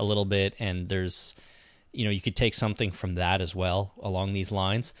past a little bit, and there's, you could take something from that as well along these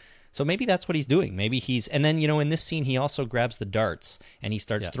lines. So maybe that's what he's doing. Maybe and then, in this scene, he also grabs the darts and he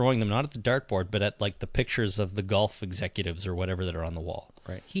starts throwing them not at the dartboard, but at like the pictures of the golf executives or whatever that are on the wall.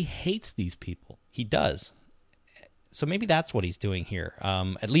 Right. He hates these people. He does. So maybe that's what he's doing here,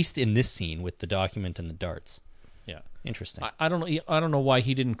 at least in this scene with the document and the darts. Yeah. Interesting. I don't know. I don't know why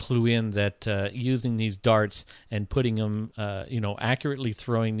he didn't clue in that using these darts and putting them, accurately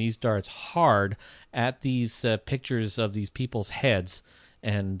throwing these darts hard at these pictures of these people's heads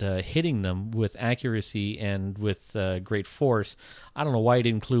and hitting them with accuracy and with great force. I don't know why he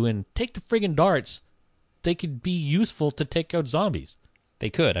didn't clue in. Take the friggin' darts. They could be useful to take out zombies. They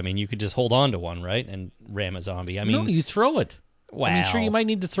could. I mean, you could just hold on to one, right, and ram a zombie. I mean, no, you throw it. Wow. I mean, sure, you might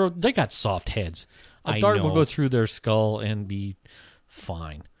need to throw. They got soft heads. A dart will go through their skull and be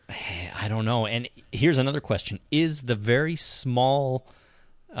fine. I don't know. And here's another question. Is the very small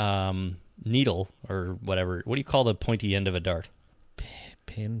needle or whatever, what do you call the pointy end of a dart?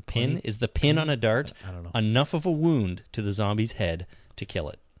 Pin? Is the pin on a dart I don't know. enough of a wound to the zombie's head to kill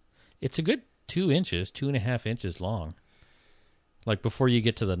it? It's a good 2 inches, 2.5 inches long. Like before you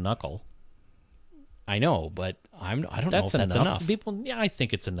get to the knuckle. I know, but I don't know if that's enough. People, yeah, I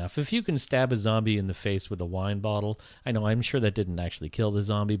think it's enough. If you can stab a zombie in the face with a wine bottle, I know, I'm sure that didn't actually kill the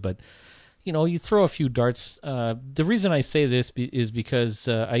zombie, but you throw a few darts. The reason I say this is because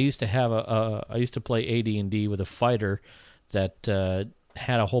I used to play AD&D with a fighter that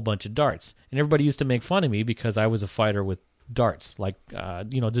had a whole bunch of darts, and everybody used to make fun of me because I was a fighter with darts, like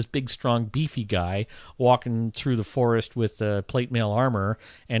this big, strong, beefy guy walking through the forest with plate mail armor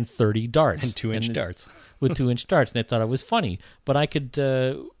and 30 darts And 2-inch darts. with 2-inch darts, and they thought it was funny. But I could,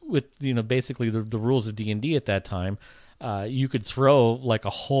 with basically the rules of D&D at that time, you could throw like a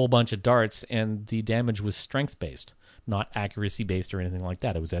whole bunch of darts, and the damage was strength based, not accuracy based or anything like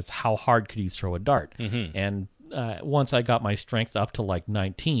that. It was as how hard could you throw a dart, and once I got my strength up to like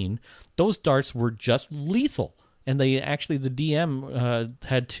 19, those darts were just lethal. And the DM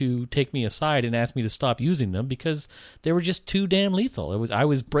had to take me aside and ask me to stop using them because they were just too damn lethal. I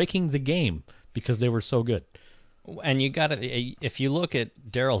was breaking the game because they were so good. And if you look at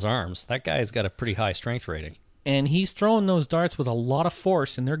Daryl's arms, that guy's got a pretty high strength rating. And he's throwing those darts with a lot of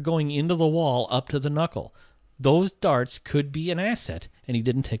force, and they're going into the wall up to the knuckle. Those darts could be an asset, and he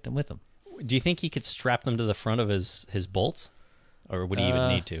didn't take them with him. Do you think he could strap them to the front of his bolts? Or would he even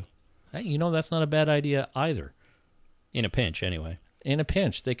need to? Hey, that's not a bad idea either. In a pinch, anyway. In a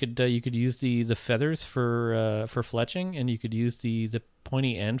pinch, they could you could use the feathers for fletching, and you could use the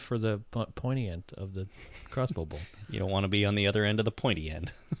pointy end for the pointy end of the crossbow bolt. You don't want to be on the other end of the pointy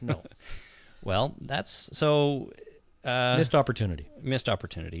end. No. Well, that's so... missed opportunity. Missed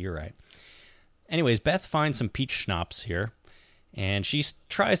opportunity, you're right. Anyways, Beth finds some peach schnapps here, and she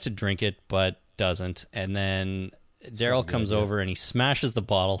tries to drink it, but doesn't, and then... Daryl comes over and he smashes the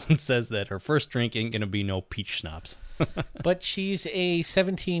bottle and says that her first drink ain't going to be no peach schnapps. But she's a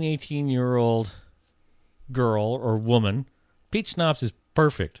 17, 18-year-old girl or woman. Peach schnapps is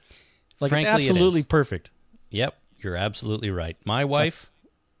perfect. Frankly, it's absolutely perfect. Yep, you're absolutely right. My wife,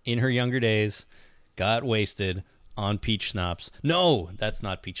 in her younger days, got wasted on peach schnapps. No, that's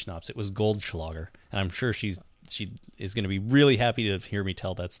not peach schnapps. It was Goldschlager. And I'm sure she is going to be really happy to hear me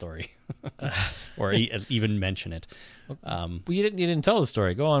tell that story. Or even mention it. Well, you didn't tell the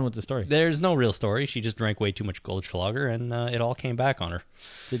story. Go on with the story. There's no real story. She just drank way too much Goldschlager, and it all came back on her.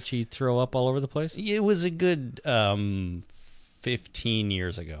 Did she throw up all over the place? It was a good 15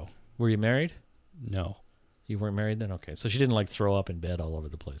 years ago. Were you married? No. You weren't married then? Okay. So she didn't throw up in bed all over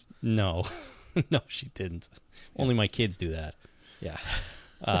the place. No. No, she didn't. Yeah. Only my kids do that. Yeah.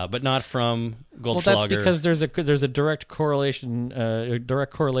 But not from Goldschlager. Well, that's because there's a direct correlation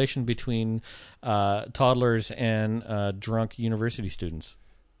between toddlers and drunk university students.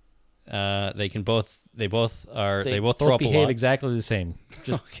 They both throw up behave a lot. exactly the same.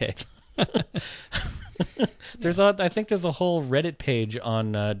 Just okay. I think there's a whole Reddit page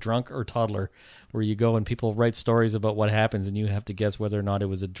on drunk or toddler where you go and people write stories about what happens, and you have to guess whether or not it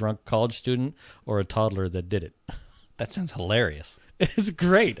was a drunk college student or a toddler that did it. That sounds hilarious. It's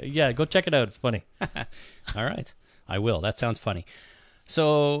great. Yeah, go check it out. It's funny. All right. I will. That sounds funny.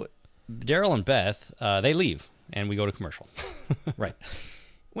 So Daryl and Beth, they leave, and we go to commercial. Right.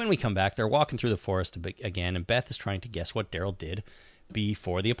 When we come back, they're walking through the forest again, and Beth is trying to guess what Daryl did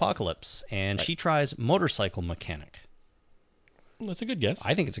before the apocalypse, and she tries motorcycle mechanic. That's a good guess.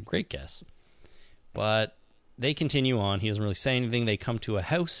 I think it's a great guess. But they continue on. He doesn't really say anything. They come to a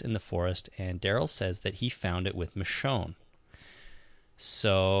house in the forest, and Daryl says that he found it with Michonne.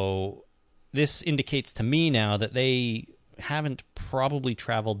 So this indicates to me now that they haven't probably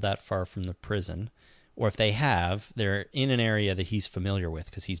traveled that far from the prison. Or if they have, they're in an area that he's familiar with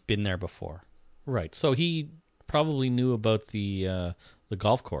because he's been there before. Right. So he probably knew about the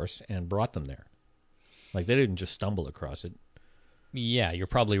golf course and brought them there. Like, they didn't just stumble across it. Yeah, you're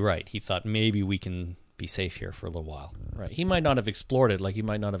probably right. He thought maybe we can be safe here for a little while. Right. He might not have explored it, like he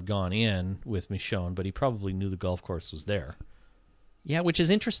might not have gone in with Michonne, but he probably knew the golf course was there. Yeah, which is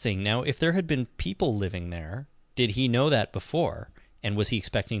interesting. Now, if there had been people living there, did he know that before? And was he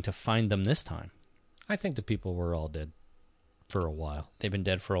expecting to find them this time? I think the people were all dead for a while. They've been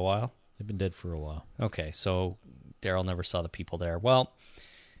dead for a while? They've been dead for a while. Okay, so Daryl never saw the people there. Well,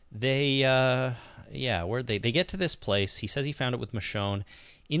 they get to this place. He says he found it with Michonne.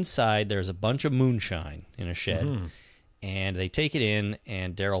 Inside, there's a bunch of moonshine in a shed. And they take it in,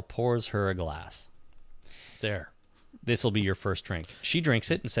 and Daryl pours her a glass. There. This will be your first drink. She drinks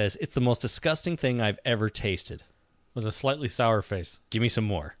it and says, it's the most disgusting thing I've ever tasted. With a slightly sour face. Give me some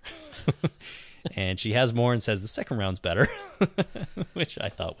more. And she has more and says the second round's better, which I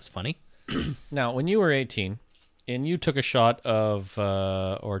thought was funny. Now, when you were 18 and you took a shot of,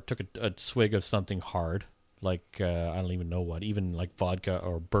 or took a swig of something hard, like, I don't even know what, even like vodka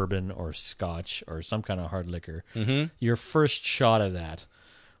or bourbon or scotch or some kind of hard liquor, your first shot of that,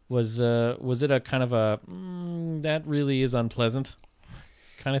 was it a kind of a, that really is unpleasant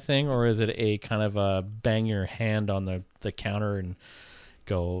kind of thing? Or is it a kind of a bang your hand on the counter and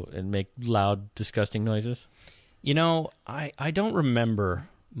go and make loud, disgusting noises? You know, I don't remember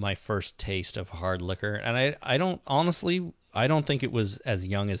my first taste of hard liquor, and I don't honestly, I don't think it was as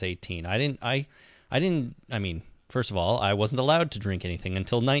young as 18. I mean, first of all, I wasn't allowed to drink anything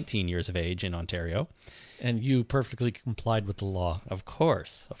until 19 years of age in Ontario. And you perfectly complied with the law. Of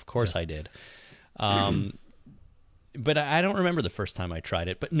course yes. I did. But I don't remember the first time I tried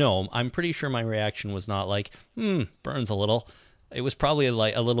it. But no, I'm pretty sure my reaction was not like, burns a little. It was probably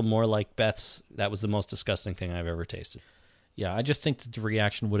like a little more like Beth's. That was the most disgusting thing I've ever tasted. Yeah, I just think that the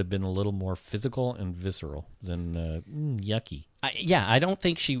reaction would have been a little more physical and visceral than yucky. I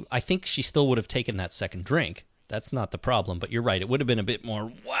think she still would have taken that second drink. That's not the problem, but you're right. It would have been a bit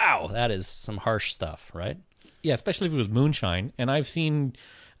more, wow, that is some harsh stuff, right? Yeah, especially if it was moonshine. And I've seen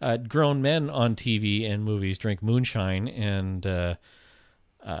grown men on TV and movies drink moonshine and,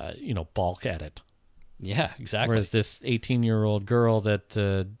 balk at it. Yeah, exactly. Whereas this 18-year-old girl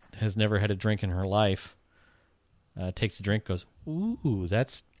that has never had a drink in her life takes a drink, goes, ooh,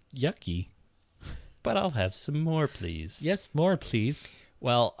 that's yucky. But I'll have some more, please. Yes, more, please.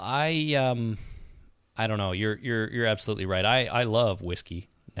 Well, I don't know. You're absolutely right. I love whiskey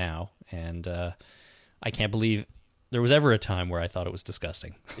now, and I can't believe there was ever a time where I thought it was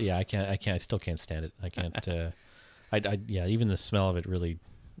disgusting. Yeah, I still can't stand it. I can't. Even the smell of it really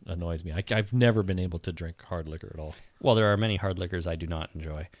annoys me. I've never been able to drink hard liquor at all. Well, there are many hard liquors I do not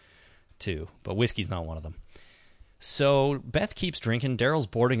enjoy, too, but whiskey's not one of them. So Beth keeps drinking. Daryl's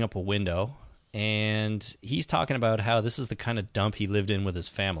boarding up a window, and he's talking about how this is the kind of dump he lived in with his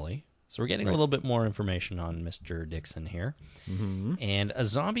family. So we're getting a little bit more information on Mr. Dixon here. Mm-hmm. And a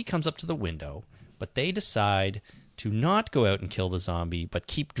zombie comes up to the window, but they decide to not go out and kill the zombie, but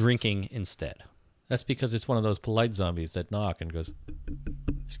keep drinking instead. That's because it's one of those polite zombies that knock and goes,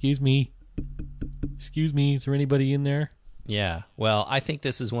 Excuse me, is there anybody in there? Yeah, well, I think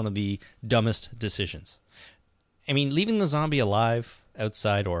this is one of the dumbest decisions. I mean, leaving the zombie alive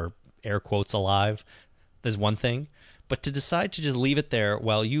outside, or air quotes alive, is one thing. But to decide to just leave it there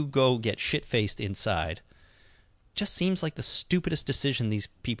while you go get shit-faced inside just seems like the stupidest decision these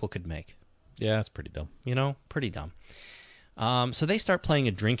people could make. Yeah, it's pretty dumb. You know, pretty dumb. So they start playing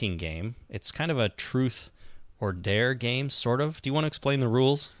a drinking game. It's kind of a truth or dare game, sort of. Do you want to explain the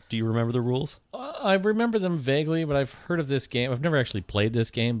rules? Do you remember the rules? I remember them vaguely, but I've heard of this game. I've never actually played this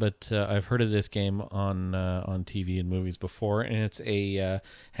game, but I've heard of this game on TV and movies before, and it's a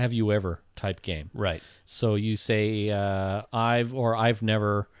have you ever type game. Right. So you say I've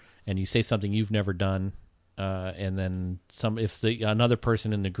never, and you say something you've never done, and then if another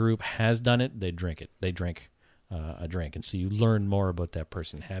person in the group has done it, they drink it. They drink a drink, and so you learn more about that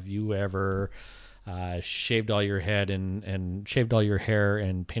person. Have you ever shaved all your head and shaved all your hair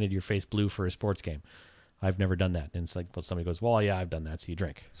and painted your face blue for a sports game? I've never done that. And it's like, well, somebody goes, well, yeah, I've done that. So you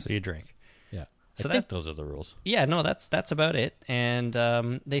drink. Yeah. So I think those are the rules. Yeah, no, that's about it. And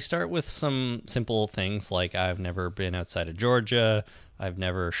they start with some simple things like I've never been outside of Georgia. I've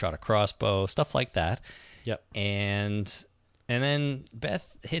never shot a crossbow, stuff like that. Yep. And then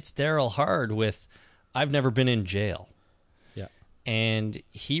Beth hits Daryl hard with, I've never been in jail. And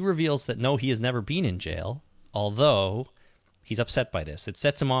he reveals that, no, he has never been in jail, although he's upset by this. It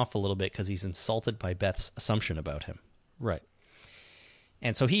sets him off a little bit because he's insulted by Beth's assumption about him. Right.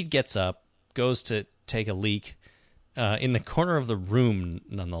 And so he gets up, goes to take a leak in the corner of the room,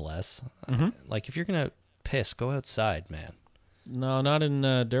 nonetheless. Mm-hmm. Like, if you're going to piss, go outside, man. No, not in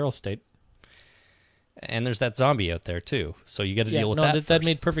Daryl's state. And there's that zombie out there, too. So you got to deal with that first. That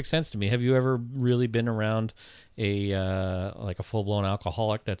made perfect sense to me. Have you ever really been around a full-blown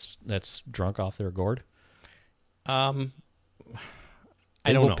alcoholic that's drunk off their gourd? I don't know.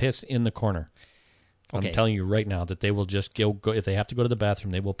 They will piss in the corner. Okay. I'm telling you right now that they will just go if they have to go to the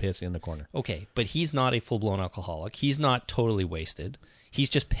bathroom, they will piss in the corner. Okay, but he's not a full-blown alcoholic. He's not totally wasted. He's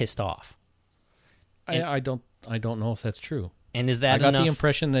just pissed off. I don't know if that's true. And is that I got enough? the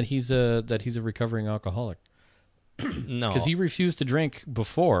impression that he's a recovering alcoholic. No, because he refused to drink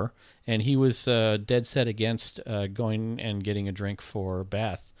before, and he was dead set against going and getting a drink for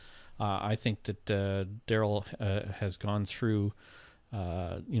Beth I think that Daryl has gone through,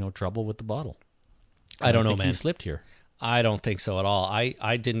 trouble with the bottle. I don't know, think man. He slipped here. I don't think so at all.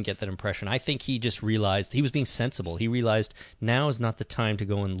 I didn't get that impression. I think he just realized he was being sensible. He realized now is not the time to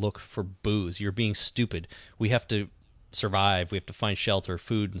go and look for booze. You're being stupid. We have to survive. We have to find shelter,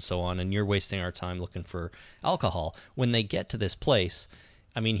 food, and so on, and you're wasting our time looking for alcohol. When they get to this place,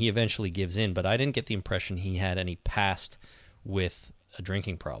 I mean, he eventually gives in, but I didn't get the impression he had any past with a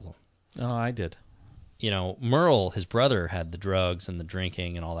drinking problem. Oh, I did. Merle, his brother, had the drugs and the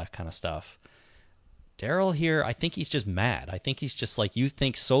drinking and all that kind of stuff. Daryl here, I think he's just mad. I think he's just like, you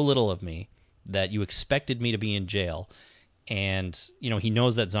think so little of me that you expected me to be in jail. And, he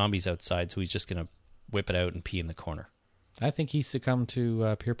knows that zombie's outside, so he's just going to whip it out and pee in the corner. I think he succumbed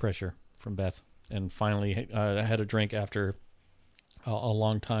to peer pressure from Beth and finally had a drink after a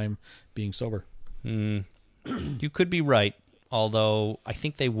long time being sober. You could be right, although I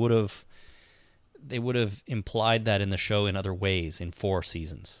think they would have implied that in the show in other ways in 4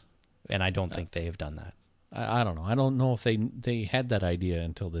 seasons. And I don't think they have done that. I don't know. I don't know if they had that idea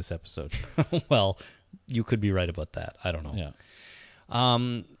until this episode. Well, you could be right about that. I don't know.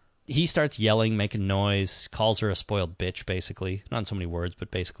 Yeah. He starts yelling, making noise, calls her a spoiled bitch, basically. Not in so many words,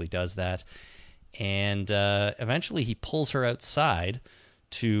 but basically does that. And eventually he pulls her outside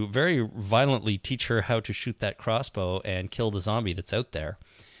to very violently teach her how to shoot that crossbow and kill the zombie that's out there.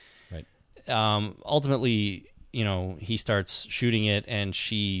 Right. Ultimately, he starts shooting it, and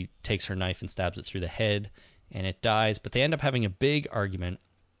she takes her knife and stabs it through the head, and it dies. But they end up having a big argument,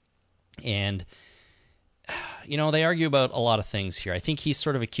 and they argue about a lot of things here. I think he's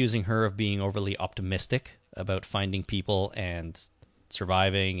sort of accusing her of being overly optimistic about finding people and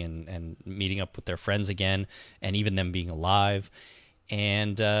surviving and meeting up with their friends again, and even them being alive.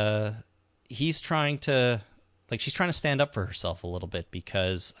 And he's trying to, she's trying to stand up for herself a little bit,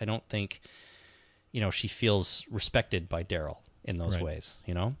 because I don't think, she feels respected by Daryl in those ways,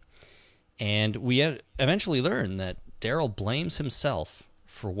 And we eventually learn that Daryl blames himself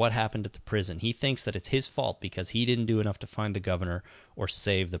for what happened at the prison. He thinks that it's his fault because he didn't do enough to find the governor or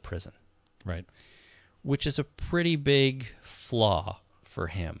save the prison. Right. Which is a pretty big flaw for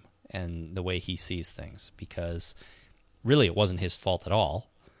him and the way he sees things, because really it wasn't his fault at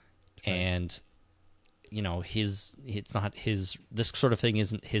all. Right. And it's not his, this sort of thing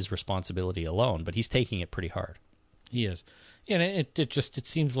isn't his responsibility alone, but he's taking it pretty hard. He is. Yeah, and it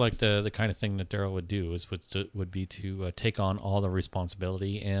seems like the kind of thing that Daryl would do would be to take on all the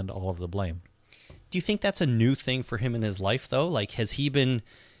responsibility and all of the blame. Do you think that's a new thing for him in his life, though? Has he been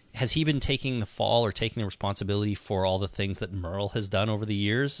taking the fall or taking the responsibility for all the things that Merle has done over the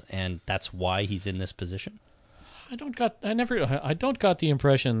years, and that's why he's in this position? I don't got the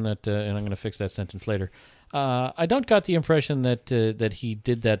impression that, and I'm going to fix that sentence later. I don't got the impression that he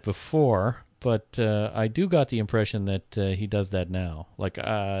did that before, but I do got the impression that he does that now. What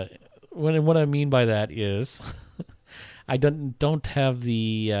I mean by that is, I don't have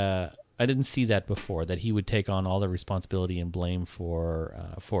the. I didn't see that before, that he would take on all the responsibility and blame for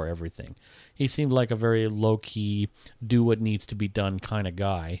everything. He seemed like a very low key, do what needs to be done kind of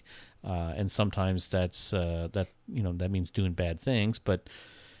guy. And sometimes that means doing bad things, but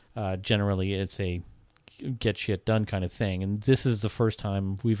generally it's a get shit done kind of thing. And this is the first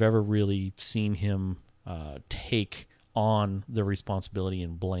time we've ever really seen him take on the responsibility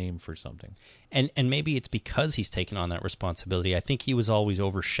and blame for something. And maybe it's because he's taken on that responsibility. I think he was always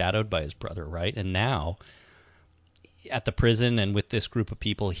overshadowed by his brother, right? And now at the prison and with this group of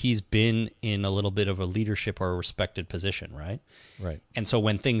people, he's been in a little bit of a leadership or a respected position, right? Right. And so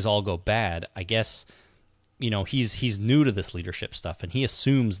when things all go bad, I guess, he's new to this leadership stuff, and he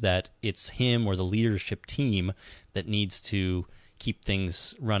assumes that it's him or the leadership team that needs to keep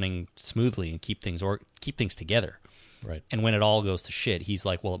things running smoothly and keep things together. Right. And when it all goes to shit, he's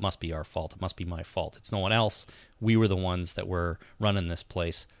like, well, it must be our fault. It must be my fault. It's no one else. We were the ones that were running this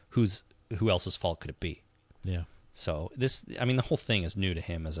place. Who else's fault could it be? Yeah. So the whole thing is new to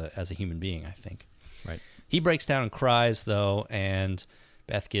him as a human being, I think. Right. He breaks down and cries, though, and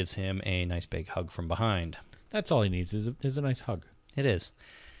Beth gives him a nice big hug from behind. That's all he needs is a nice hug. It is.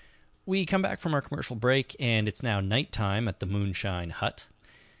 We come back from our commercial break, and it's now nighttime at the Moonshine Hut.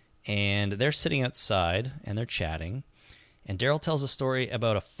 And they're sitting outside, and they're chatting. And Daryl tells a story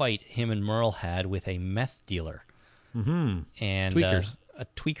about a fight him and Merle had with a meth dealer. Mm-hmm. And tweakers. A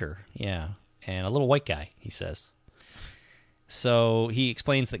tweaker, yeah. And a little white guy, he says. So he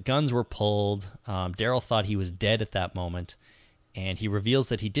explains that guns were pulled. Daryl thought he was dead at that moment. And he reveals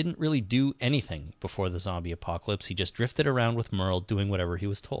that he didn't really do anything before the zombie apocalypse. He just drifted around with Merle doing whatever he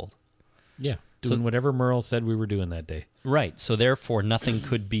was told. Yeah. Doing whatever Merle said we were doing that day. Right. So therefore, nothing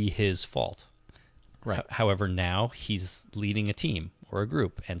could be his fault. Right. However, now he's leading a team or a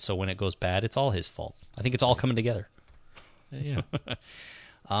group, and so when it goes bad, it's all his fault. I think it's all coming together. Yeah.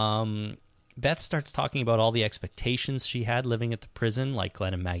 Beth starts talking about all the expectations she had living at the prison, like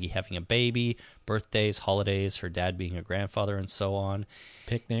Glenn and Maggie having a baby, birthdays, holidays, her dad being a grandfather, and so on.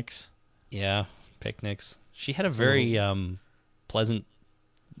 Picnics. Yeah, picnics. She had a very pleasant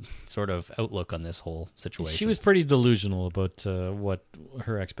sort of outlook on this whole situation. She was pretty delusional about what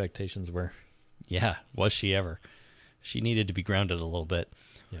her expectations were. Yeah, was she ever? She needed to be grounded a little bit.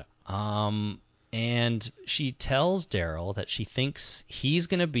 Yeah. And she tells Daryl that she thinks he's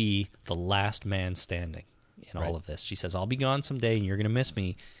going to be the last man standing in all of this. She says, I'll be gone someday and you're going to miss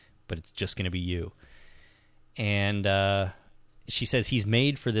me, but it's just going to be you. And she says he's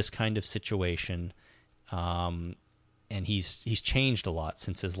made for this kind of situation, and he's changed a lot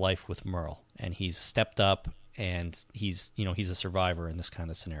since his life with Merle, and he's stepped up, and he's a survivor in this kind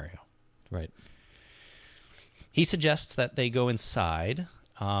of scenario. Right. He suggests that they go inside,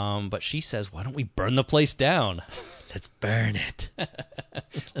 but she says, why don't we burn the place down? Let's burn it.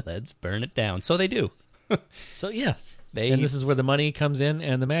 Let's burn it down. So they do. So, yeah. And this is where the money comes in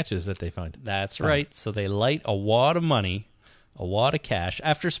and the matches that they find. That's right. So they light a wad of money, a wad of cash.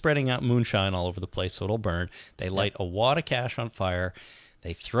 After spreading out moonshine all over the place so it'll burn, they light a wad of cash on fire.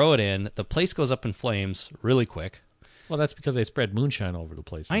 They throw it in. The place goes up in flames really quick. Well, that's because they spread moonshine all over the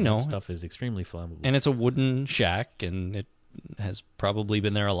place. I know. That stuff is extremely flammable. And it's a wooden shack, and it has probably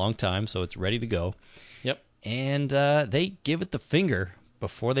been there a long time, so it's ready to go. Yep. And they give it the finger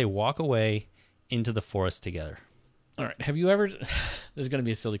before they walk away into the forest together. All right. Have you ever... This is going to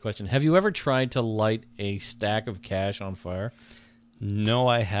be a silly question. Have you ever tried to light a stack of cash on fire? No,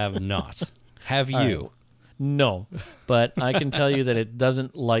 I have not. Have you? Right. No, but I can tell you that it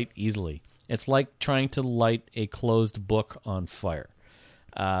doesn't light easily. It's like trying to light a closed book on fire.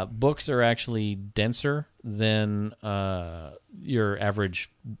 Books are actually denser than your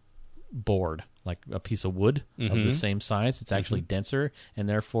average board, like a piece of wood of the same size. It's actually denser and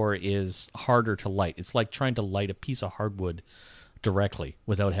therefore is harder to light. It's like trying to light a piece of hardwood directly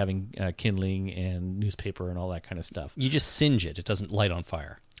without having kindling and newspaper and all that kind of stuff. You just singe it. It doesn't light on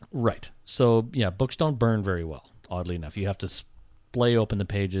fire. Right. So, yeah, books don't burn very well, oddly enough. You have to splay open the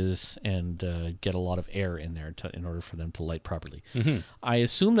pages and get a lot of air in there in order for them to light properly. I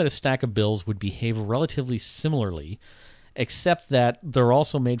assume that a stack of bills would behave relatively similarly, except that they're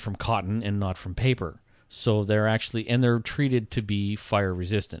also made from cotton and not from paper. So they're treated to be fire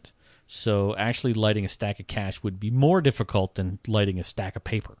resistant. So actually lighting a stack of cash would be more difficult than lighting a stack of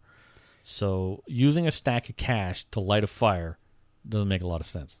paper. So using a stack of cash to light a fire doesn't make a lot of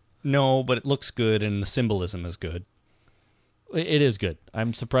sense. No, but it looks good and the symbolism is good. It is good.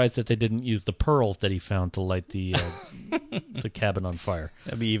 I'm surprised that they didn't use the pearls that he found to light the the cabin on fire.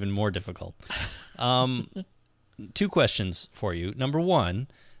 That'd be even more difficult. 2 questions for you. Number 1,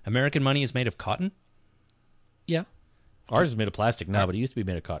 American money is made of cotton? Yeah. Ours is made of plastic now, but it used to be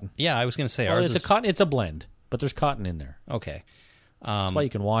made of cotton. Yeah, I was going to say ours it's a blend, but there's cotton in there. Okay. That's why you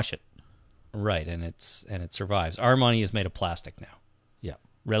can wash it. Right, and it survives. Our money is made of plastic now. Yeah.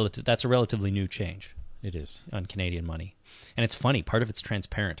 That's a relatively new change. It is. On Canadian money. And it's funny, part of it's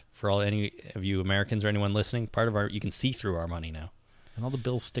transparent. For any of you Americans or anyone listening, you can see through our money now. And all the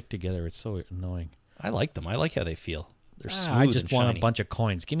bills stick together. It's so annoying. I like them. I like how they feel. They're smooth I just and want shiny. a bunch of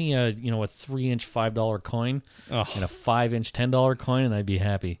coins. Give me a 3-inch $5 coin and a 5-inch $10 coin, and I'd be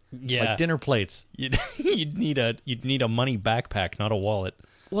happy. Yeah. Like dinner plates. You'd need a money backpack, not a wallet.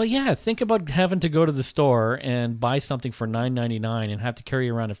 Well, yeah. Think about having to go to the store and buy something for $9.99 and have to carry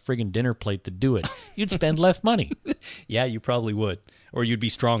around a friggin' dinner plate to do it. You'd spend less money. Yeah, you probably would, or you'd be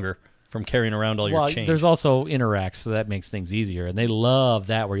stronger from carrying around all your change. There's also Interac, so that makes things easier, and they love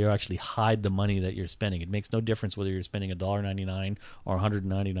that where you actually hide the money that you're spending. It makes no difference whether you're spending $1.99 or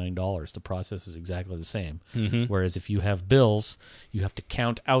 $199. The process is exactly the same. Whereas if you have bills, you have to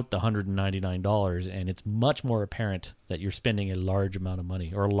count out the $199, and it's much more apparent that you're spending a large amount of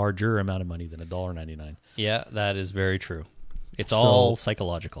money or a larger amount of money than $1.99. Yeah, that is very true. It's all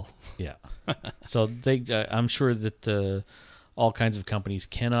psychological. Yeah. So I'm sure that all kinds of companies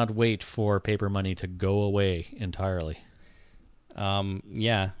cannot wait for paper money to go away entirely.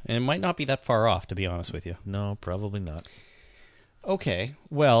 Yeah, and it might not be that far off, to be honest with you. No, probably not. Okay,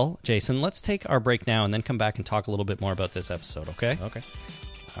 well, Jason, let's take our break now and then come back and talk a little bit more about this episode, okay? Okay.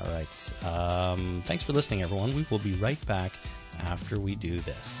 All right. Thanks for listening, everyone. We will be right back after we do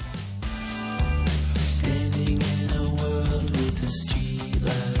this. Standing in a world with the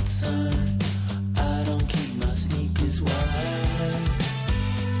streetlight sun, I don't keep my sneakers wide.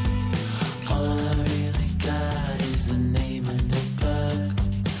 All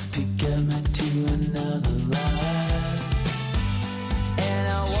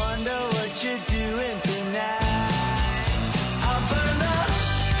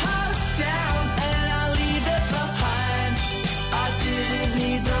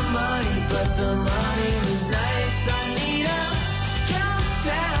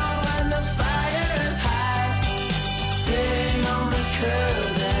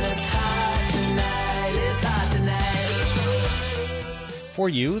For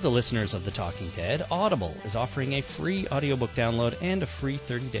you, the listeners of The Talking Dead, Audible is offering a free audiobook download and a free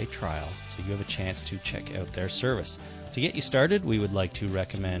 30-day trial, so you have a chance to check out their service. To get you started, we would like to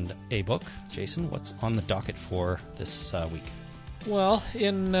recommend a book. Jason, what's on the docket for this week? Well,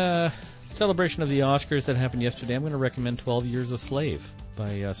 in celebration of the Oscars that happened yesterday, I'm going to recommend 12 Years a Slave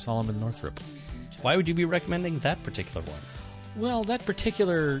by Solomon Northrop. Why would you be recommending that particular one? Well, that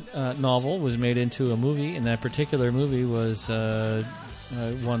particular novel was made into a movie, and that particular movie was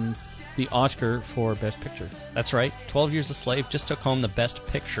won the Oscar for Best Picture. That's right. 12 Years a Slave just took home the Best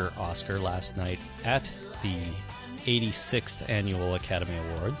Picture Oscar last night at the 86th Annual Academy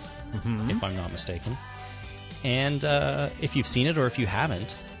Awards, if I'm not mistaken. And if you've seen it or if you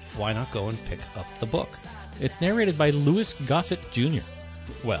haven't, why not go and pick up the book? It's narrated by Louis Gossett Jr.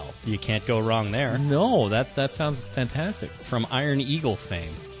 Well, you can't go wrong there. No, that sounds fantastic. From Iron Eagle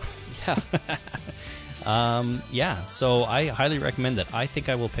fame. Yeah. So I highly recommend it. I think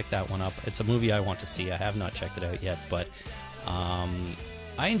I will pick that one up. It's a movie I want to see. I have not checked it out yet, but I'm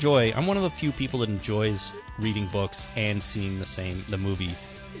one of the few people that enjoys reading books and seeing the movie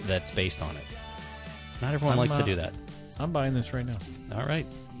that's based on it. Not everyone likes to do that. I'm buying this right now. All right.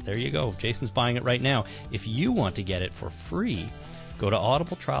 There you go. Jason's buying it right now. If you want to get it for free, go to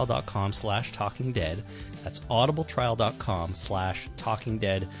audibletrial.com/talkingdead. That's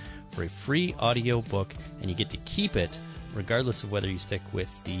audibletrial.com/talkingdead for a free audio book, and you get to keep it regardless of whether you stick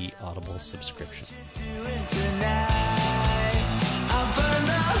with the Audible subscription.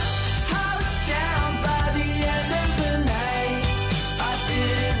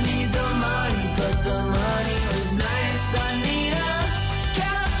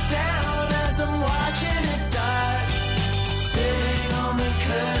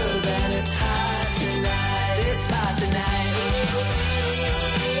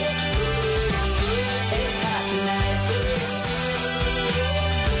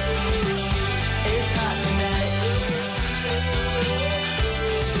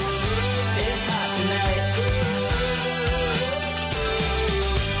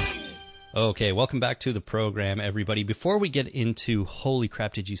 Okay, welcome back to the program, everybody. Before we get into holy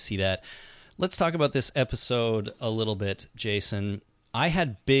crap, did you see that? Let's talk about this episode a little bit, Jason. I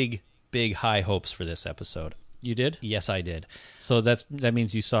had big high hopes for this episode. You did? Yes, I did. So that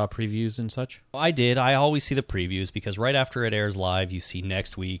means you saw previews and such? I did. I always see the previews because right after it airs live, you see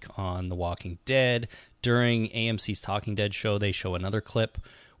next week on The Walking Dead. During AMC's Talking Dead show, they show another clip,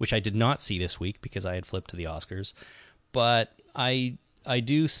 which I did not see this week because I had flipped to the Oscars. But I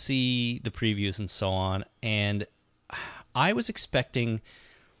do see the previews and so on, and I was expecting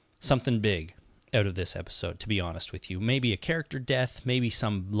something big out of this episode, to be honest with you. Maybe a character death, maybe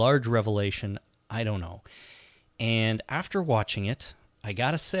some large revelation, I don't know. And after watching it, I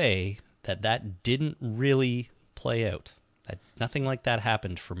gotta say that didn't really play out. Nothing like that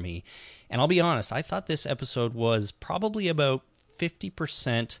happened for me. And I'll be honest, I thought this episode was probably about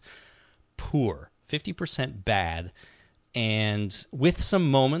 50% poor, 50% bad, and with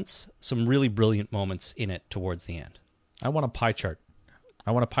some really brilliant moments in it towards the end. I want a pie chart.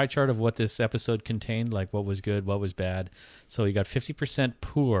 I want a pie chart of what this episode contained, like what was good, what was bad. So you got 50%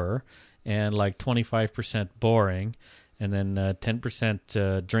 poor and like 25% boring, and then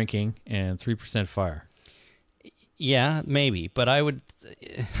 10% drinking and 3% fire. Yeah, maybe, but I would...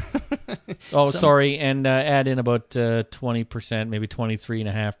 Sorry, and add in about 20%, maybe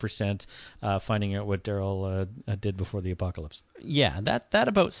 23.5%, finding out what Daryl did before the apocalypse. Yeah, that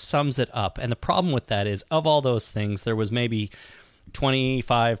about sums it up. And the problem with that is, of all those things, there was maybe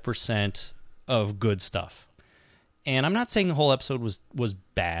 25% of good stuff. And I'm not saying the whole episode was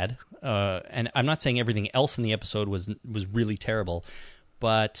bad, and I'm not saying everything else in the episode was really terrible,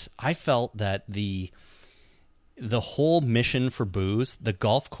 but I felt that the whole mission for Booze, the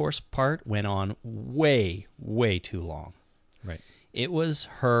golf course part, went on way too long. Right. It was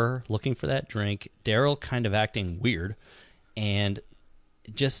her looking for that drink, Daryl kind of acting weird, and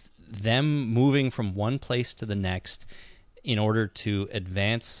just them moving from one place to the next in order to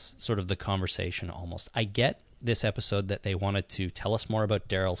advance sort of the conversation almost. I get this episode that they wanted to tell us more about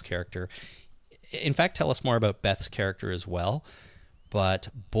Daryl's character. In fact, tell us more about Beth's character as well. But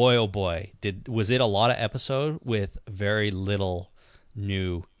boy, oh boy, was it a lot of episode with very little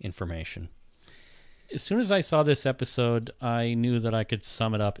new information. As soon as I saw this episode, I knew that I could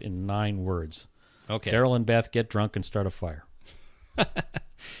sum it up in 9 words. Okay. Daryl and Beth get drunk and start a fire.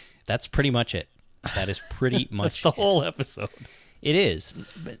 That's pretty much it. That is pretty much That's the whole episode. It is.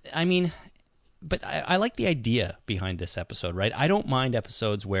 But I mean, I like the idea behind this episode, right? I don't mind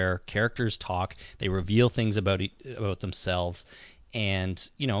episodes where characters talk, they reveal things about themselves, and,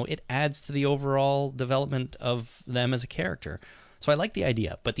 you know, it adds to the overall development of them as a character. So I like the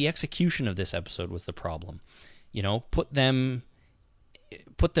idea, but the execution of this episode was the problem. You know, put them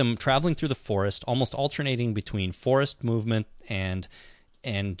traveling through the forest, almost alternating between forest movement and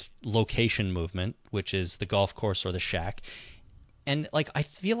location movement, which is the golf course or the shack. And like, I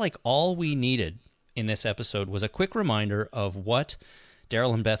feel like all we needed in this episode was a quick reminder of what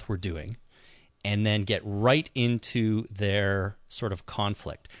Daryl and Beth were doing, and then get right into their sort of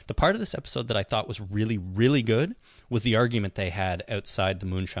conflict. The part of this episode that I thought was really, really good was the argument they had outside the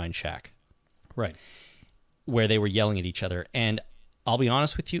Moonshine Shack. Right. Where they were yelling at each other. And I'll be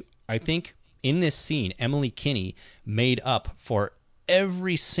honest with you, I think in this scene, Emily Kinney made up for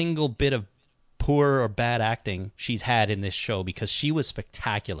every single bit of poor or bad acting she's had in this show, because she was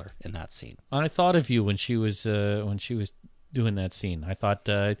spectacular in that scene. I thought of you when she was doing that scene. I thought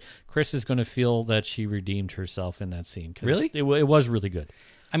Chris is going to feel that she redeemed herself in that scene. Really? It was really good.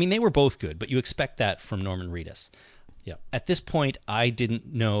 I mean, they were both good, but you expect that from Norman Reedus. Yeah. At this point, I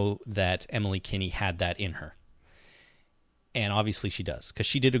didn't know that Emily Kinney had that in her. And obviously she does, because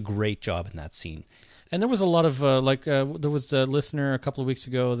she did a great job in that scene. And there was a lot of, there was a listener a couple of weeks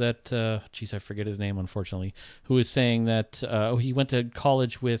ago that, I forget his name, unfortunately, who was saying that he went to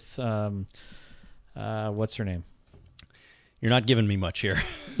college with, what's her name? You're not giving me much here.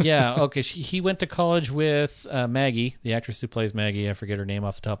 Yeah, okay. He went to college with Maggie, the actress who plays Maggie. I forget her name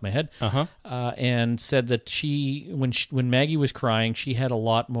off the top of my head. And said that when Maggie was crying, she had a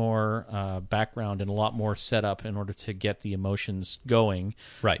lot more background and a lot more setup in order to get the emotions going.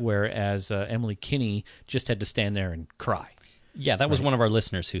 Right. Whereas Emily Kinney just had to stand there and cry. Yeah, that was one of our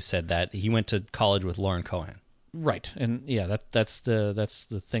listeners who said that. He went to college with Lauren Cohan. Right, and yeah, that's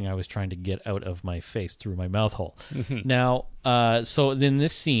the thing I was trying to get out of my face through my mouth hole. Now, so in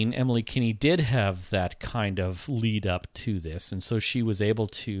this scene, Emily Kinney did have that kind of lead up to this, and so she was able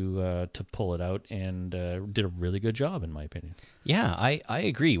to pull it out and did a really good job, in my opinion. Yeah, I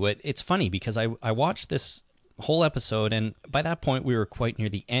agree. It's funny because I watched this whole episode, and by that point we were quite near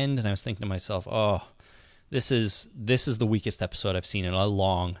the end, and I was thinking to myself, oh, this is the weakest episode I've seen in a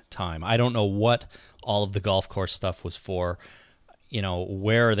long time. I don't know what all of the golf course stuff was for. You know,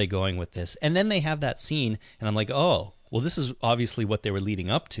 where are they going with this? And then they have that scene, and I'm like, oh, well, this is obviously what they were leading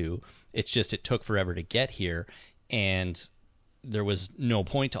up to. It's just it took forever to get here, and there was no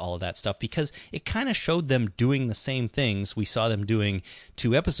point to all of that stuff because it kind of showed them doing the same things we saw them doing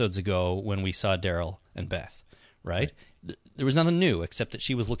 2 episodes ago when we saw Daryl and Beth, right? There was nothing new except that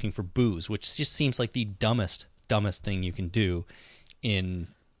she was looking for booze, which just seems like the dumbest thing you can do in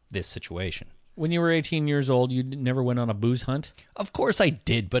this situation. When you were 18 years old, you never went on a booze hunt? Of course I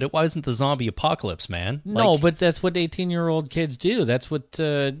did, but it wasn't the zombie apocalypse, man. No, but that's what 18-year-old kids do. That's what,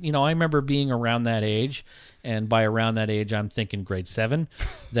 I remember being around that age, and by around that age, I'm thinking grade 7,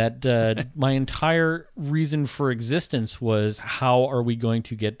 that my entire reason for existence was, how are we going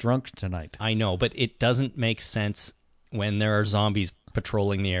to get drunk tonight? I know, but it doesn't make sense when there are zombies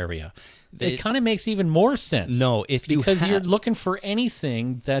patrolling the area. It kind of makes even more sense. No, because you're looking for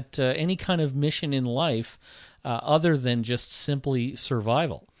anything that any kind of mission in life other than just simply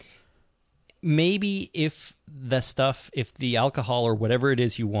survival. Maybe if the alcohol or whatever it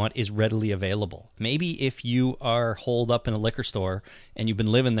is you want is readily available. Maybe if you are holed up in a liquor store and you've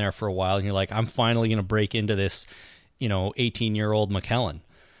been living there for a while and you're like, I'm finally going to break into this, 18-year-old McKellen.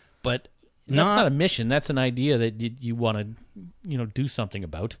 But that's not a mission. That's an idea that you want to, do something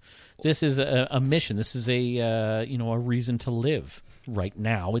about. This is a mission. This is a reason to live right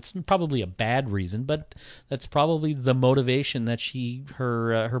now. It's probably a bad reason, but that's probably the motivation that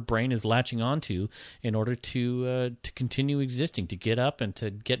her brain is latching onto in order to continue existing, to get up and to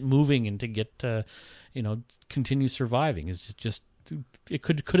get moving and to get continue surviving. Is just it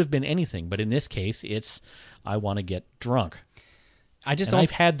could have been anything, but in this case, it's I want to get drunk. I've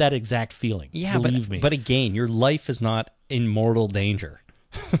had that exact feeling. Yeah, believe me. But again, your life is not in mortal danger,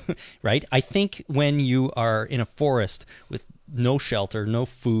 right? I think when you are in a forest with no shelter, no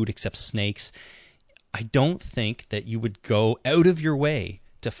food except snakes, I don't think that you would go out of your way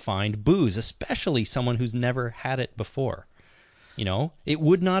to find booze, especially someone who's never had it before. It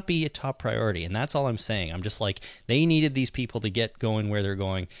would not be a top priority, and that's all I'm saying. I'm just like, they needed these people to get going where they're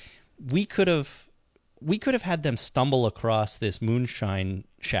going. We could have had them stumble across this moonshine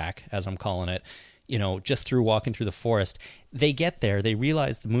shack, as I'm calling it, just through walking through the forest. They get there, they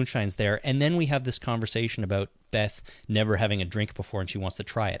realize the moonshine's there, and then we have this conversation about Beth never having a drink before and she wants to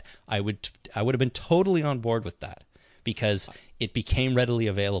try it. I would have been totally on board with that because it became readily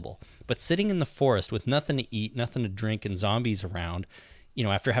available. But sitting in the forest with nothing to eat, nothing to drink, and zombies around,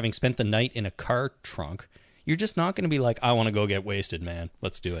 after having spent the night in a car trunk, you're just not going to be like, I want to go get wasted, man.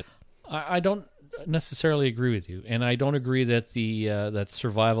 Let's do it. I don't necessarily agree with you, and I don't agree that that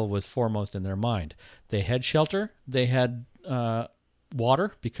survival was foremost in their mind. They had shelter. They had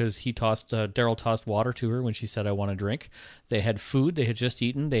water because Daryl tossed water to her when she said, "I want a drink." They had food. They had just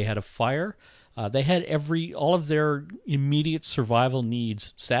eaten. They had a fire. They had all of their immediate survival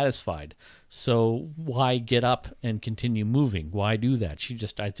needs satisfied. So why get up and continue moving? Why do that?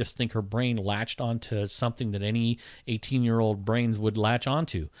 I just think her brain latched onto something that any 18-year-old brains would latch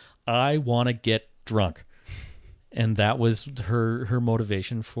onto. I want to get drunk, and that was her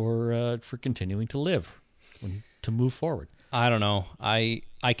motivation for continuing to live, to move forward. I don't know. I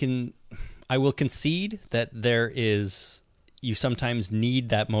will concede that you sometimes need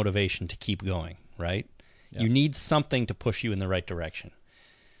that motivation to keep going, right? Yeah. You need something to push you in the right direction.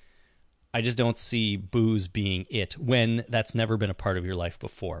 I just don't see booze being it when that's never been a part of your life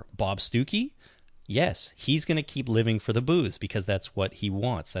before. Bob Stuckey, yes, he's going to keep living for the booze because that's what he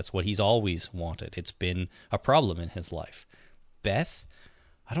wants. That's what he's always wanted. It's been a problem in his life. Beth,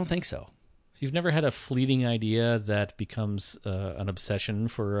 I don't think so. You've never had a fleeting idea that becomes an obsession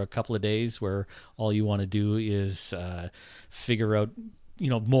for a couple of days where all you want to do is figure out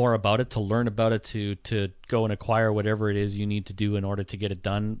more about it, to learn about it, to go and acquire whatever it is you need to do in order to get it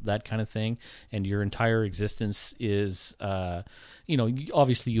done, that kind of thing. And your entire existence is,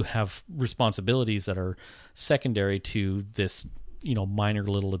 obviously you have responsibilities that are secondary to this, minor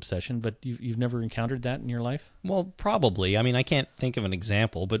little obsession, but you've never encountered that in your life? Well, probably. I mean, I can't think of an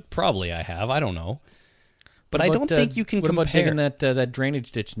example, but probably I have. I don't know. But I don't think you can compare. What about digging that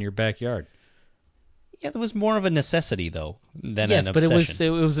drainage ditch in your backyard? Yeah, that was more of a necessity, though, than an obsession. Yes, but it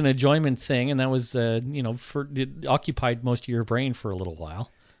was an enjoyment thing, and that was, it occupied most of your brain for a little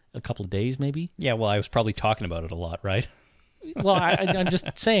while. A couple of days, maybe? Yeah, well, I was probably talking about it a lot, right? Well, I'm just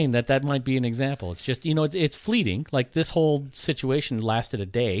saying that might be an example. It's just, it's fleeting. Like, this whole situation lasted a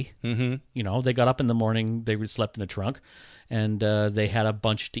day. Mm-hmm. They got up in the morning, they slept in a trunk, and they had a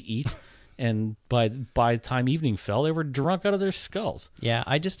bunch to eat. And by the time evening fell, they were drunk out of their skulls. Yeah,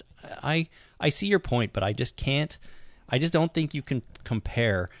 I see your point, but I just don't think you can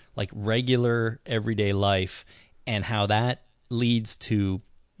compare like regular everyday life and how that leads to,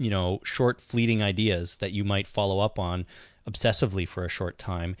 short fleeting ideas that you might follow up on obsessively for a short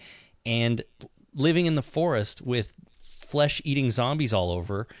time, and living in the forest with flesh-eating zombies all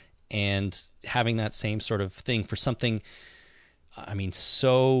over and having that same sort of thing for something,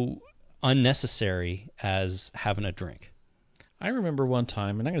 so unnecessary as having a drink. I remember one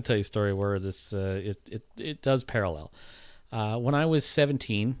time, and I'm going to tell you a story where this it does parallel. When I was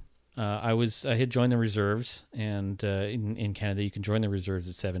 17, I had joined the reserves, and in Canada, you can join the reserves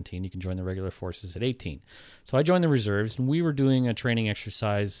at 17. You can join the regular forces at 18. So I joined the reserves, and we were doing a training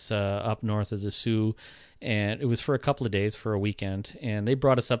exercise up north of the Sioux, and it was for a couple of days, for a weekend. And they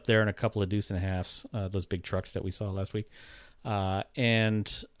brought us up there in a couple of deuce and a halves, those big trucks that we saw last week.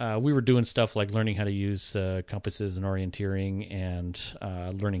 And we were doing stuff like learning how to use compasses and orienteering,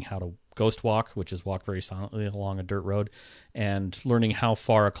 and learning how to ghost walk, which is walk very silently along a dirt road, and learning how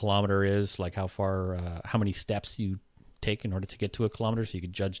far a kilometer is, like how many steps you take in order to get to a kilometer, so you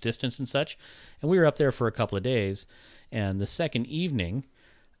could judge distance and such. And we were up there for a couple of days, and the second evening,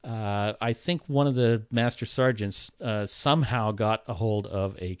 I think one of the master sergeants somehow got a hold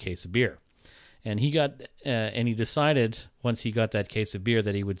of a case of beer. And he decided once he got that case of beer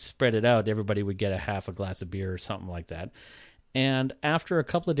that he would spread it out. Everybody would get a half a glass of beer or something like that. And after a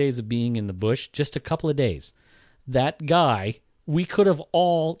couple of days of being in the bush, just a couple of days, that guy, we could have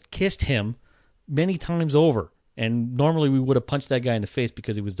all kissed him many times over. And normally we would have punched that guy in the face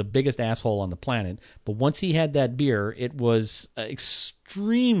because he was the biggest asshole on the planet. But once he had that beer, it was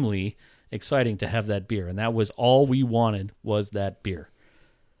extremely exciting to have that beer. And that was all we wanted, was that beer.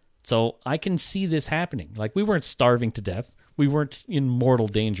 So I can see this happening. Like, we weren't starving to death. We weren't in mortal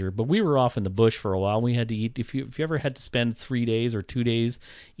danger, but we were off in the bush for a while. We had to eat. If you ever had to spend 3 days or 2 days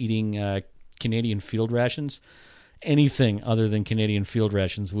eating Canadian field rations, anything other than Canadian field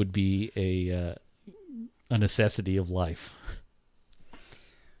rations would be a necessity of life.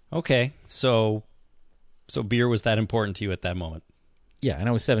 Okay, so beer was that important to you at that moment? Yeah, and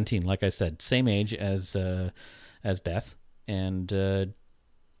I was 17, like I said, same age as Beth, and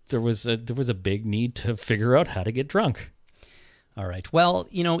there was a big need to figure out how to get drunk. All right. Well,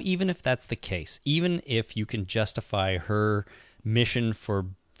 even if that's the case, even if you can justify her mission for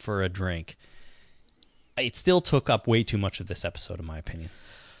a drink, it still took up way too much of this episode, in my opinion.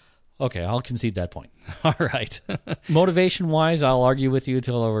 Okay, I'll concede that point. All right. Motivation-wise, I'll argue with you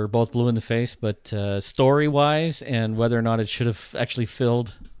till we're both blue in the face, but story-wise and whether or not it should have actually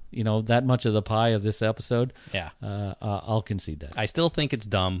filled that much of the pie of this episode, yeah, I'll concede that. I still think it's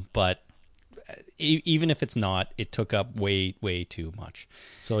dumb, but even if it's not, it took up way, way too much.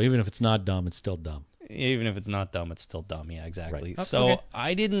 So even if it's not dumb, it's still dumb. Even if it's not dumb, it's still dumb. Yeah, exactly. Right. So Okay.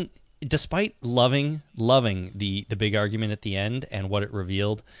 I didn't, despite loving the big argument at the end and what it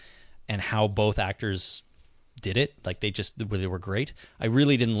revealed and how both actors did it, like they were great. I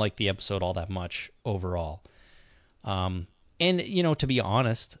really didn't like the episode all that much overall. And to be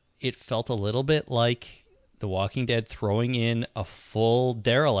honest, it felt a little bit like The Walking Dead throwing in a full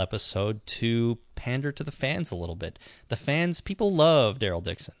Daryl episode to pander to the fans a little bit. The fans, people love Daryl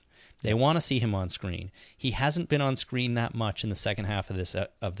Dixon. They want to see him on screen. He hasn't been on screen that much in the second half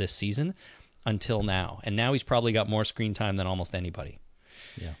of this season until now. And now he's probably got more screen time than almost anybody.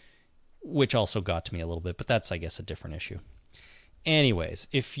 Yeah. Which also got to me a little bit, but that's, I guess, a different issue. Anyways,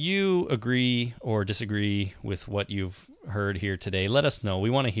 if you agree or disagree with what you've heard here today, let us know. We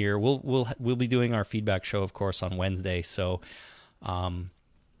want to hear. We'll be doing our feedback show, of course, on Wednesday, so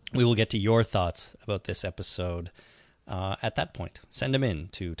we will get to your thoughts about this episode at that point. Send them in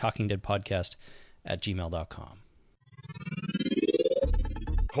to talkingdeadpodcast@gmail.com.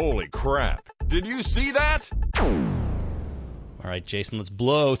 Holy crap. Did you see that? All right, Jason, let's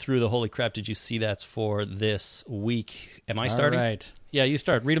blow through the holy crap. Did you see that's for this week? Am I starting? All right. Yeah, you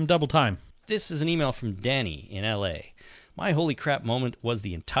start. Read them double time. This is an email from Danny in LA. My holy crap moment was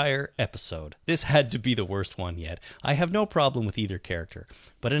the entire episode. This had to be the worst one yet. I have no problem with either character,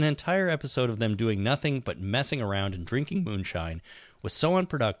 but an entire episode of them doing nothing but messing around and drinking moonshine was so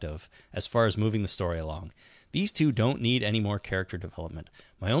unproductive as far as moving the story along. These two don't need any more character development.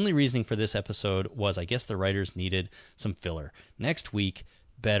 My only reasoning for this episode was I guess the writers needed some filler. Next week,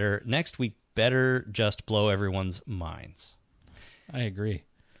 better just blow everyone's minds. I agree.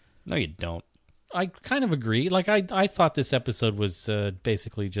 No, you don't. I kind of agree. Like, I thought this episode was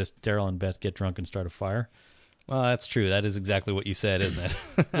basically just Daryl and Beth get drunk and start a fire. Well, that's true. That is exactly what you said, isn't it?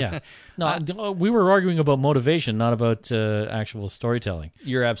 Yeah. No, we were arguing about motivation, not about actual storytelling.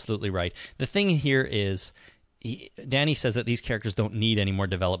 You're absolutely right. The thing here is, Danny says that these characters don't need any more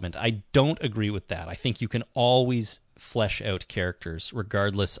development. I don't agree with that. I think you can always flesh out characters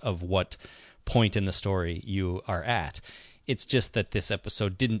regardless of what point in the story you are at. It's just that this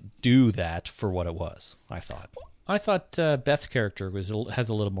episode didn't do that for what it was, I thought. I thought Beth's character has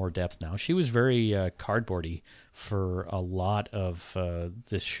a little more depth now. She was very cardboardy for a lot of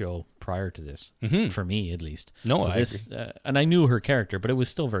this show prior to this, for me at least. No, so I agree. And I knew her character, but it was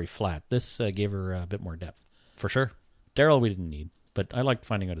still very flat. This gave her a bit more depth. For sure. Daryl we didn't need, but I liked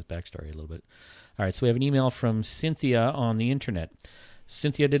finding out his backstory a little bit. All right, so we have an email from Cynthia on the internet.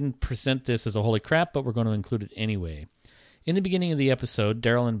 Cynthia didn't present this as a holy crap, but we're going to include it anyway. In the beginning of the episode,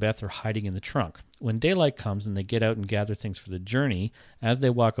 Daryl and Beth are hiding in the trunk. When daylight comes and they get out and gather things for the journey, as they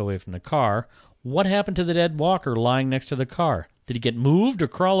walk away from the car, what happened to the dead walker lying next to the car? Did he get moved or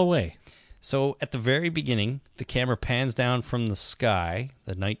crawl away? So at the very beginning, the camera pans down from the sky,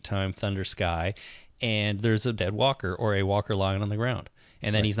 the nighttime thunder sky, and there's a dead walker or a walker lying on the ground.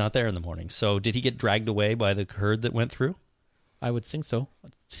 And then he's not there in the morning. So did he get dragged away by the herd that went through? I would think so. I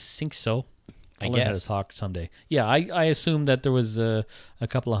I'll learn how guess. to talk someday. Yeah, I assumed that there was a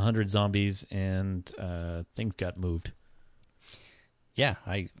couple of hundred zombies and things got moved. Yeah,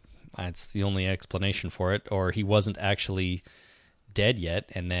 that's the only explanation for it. Or he wasn't actually dead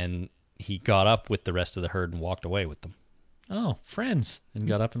yet, and then he got up with the rest of the herd and walked away with them. Oh, friends, and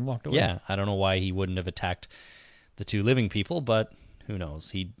got up and walked away. Yeah, I don't know why he wouldn't have attacked the two living people, but who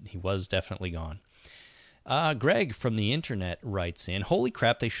knows? He was definitely gone. Greg from the internet writes in, holy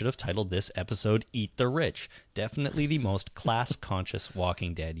crap, they should have titled this episode Eat the Rich. Definitely the most class-conscious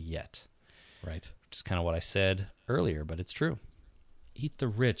Walking Dead yet. Right. Which is kind of what I said earlier, but it's true. Eat the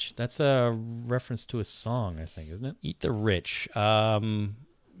Rich. That's a reference to a song, I think, isn't it? Eat the Rich.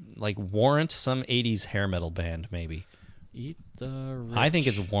 Like Warrant, some 80s hair metal band, maybe. Eat the Rich. I think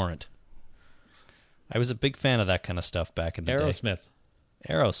it's Warrant. I was a big fan of that kind of stuff back in the day. Aerosmith.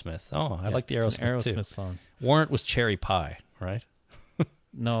 Aerosmith. Oh, I like the it's an Aerosmith, Aerosmith too. song. Warrant was Cherry Pie, right?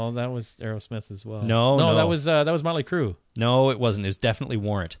 No, that was Aerosmith as well. No. that was Motley Crue. No, it wasn't. It was definitely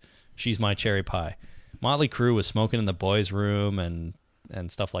Warrant. She's My Cherry Pie. Motley Crue was smoking in the boys' room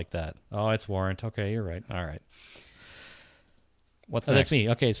and stuff like that. Oh, it's Warrant. Okay, you're right. All right. What's Oh, next? that's me.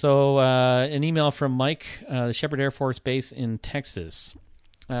 Okay, so an email from Mike, the Shepherd Air Force Base in Texas.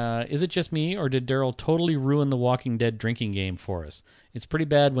 Is it just me, or did Daryl totally ruin the Walking Dead drinking game for us? It's pretty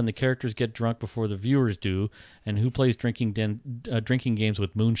bad when the characters get drunk before the viewers do, and who plays drinking games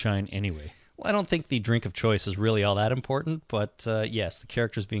with moonshine anyway? Well, I don't think the drink of choice is really all that important, but yes, the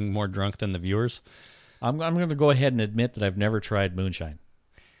characters being more drunk than the viewers. I'm going to go ahead and admit that I've never tried moonshine.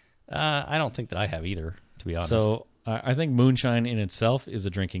 I don't think that I have either, to be honest. So I think moonshine in itself is a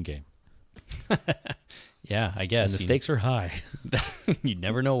drinking game. Yeah, I And guess. the stakes are high. You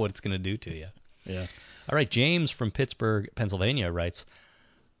never know what it's going to do to you. Yeah. All right, James from Pittsburgh, Pennsylvania writes,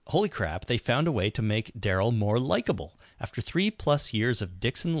 holy crap, they found a way to make Daryl more likable. After 3+ years of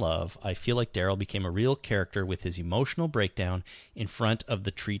Dixon love, I feel like Daryl became a real character with his emotional breakdown in front of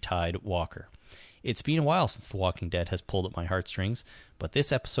the tree-tied walker. It's been a while since The Walking Dead has pulled at my heartstrings, but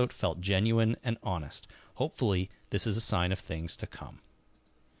this episode felt genuine and honest. Hopefully, this is a sign of things to come.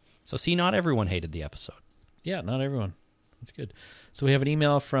 So see, not everyone hated the episode. Yeah, not everyone. That's good. So we have an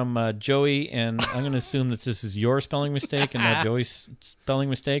email from Joey, and I'm going to assume that this is your spelling mistake and not Joey's spelling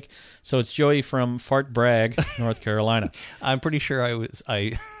mistake. So it's Joey from Fart Bragg, North Carolina. I'm pretty sure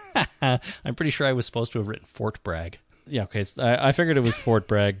I'm pretty sure I was supposed to have written Fort Bragg. Yeah, okay. I figured it was Fort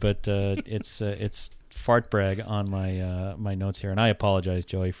Bragg, but it's Fart Bragg on my notes here, and I apologize,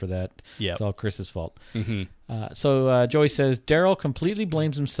 Joey, for that. Yeah, it's all Chris's fault. Mm-hmm. So Joey says, Daryl completely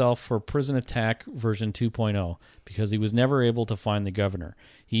blames himself for Prison Attack version 2.0 because he was never able to find the governor.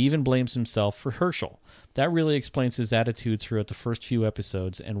 He even blames himself for Herschel. That really explains his attitude throughout the first few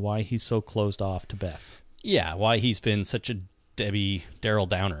episodes and why he's so closed off to Beth. Yeah, why he's been such a Daryl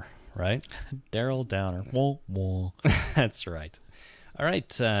Downer, right? Daryl Downer. Wah, wah. That's right. All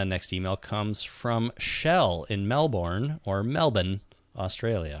right, next email comes from Shell in Melbourne,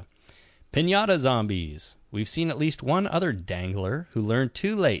 Australia. Pinata zombies. We've seen at least one other dangler who learned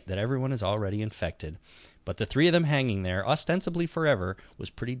too late that everyone is already infected. But the 3 of them hanging there, ostensibly forever, was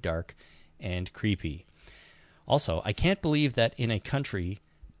pretty dark and creepy. Also, I can't believe that in a country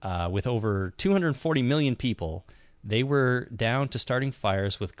with over 240 million people, they were down to starting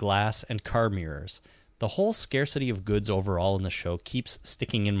fires with glass and car mirrors. The whole scarcity of goods overall in the show keeps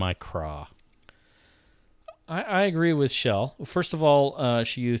sticking in my craw. I agree with Shell. First of all,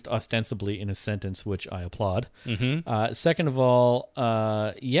 she used ostensibly in a sentence, which I applaud. Mm-hmm. Second of all,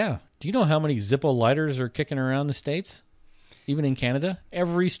 yeah. Do you know how many Zippo lighters are kicking around the States? Even in Canada?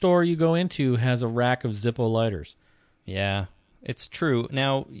 Every store you go into has a rack of Zippo lighters. Yeah, it's true.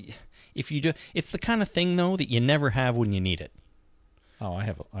 Now, if you do, it's the kind of thing, though, that you never have when you need it. Oh, I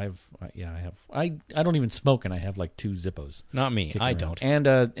have. I don't even smoke, and I have like 2 Zippos. Not me. I around. don't.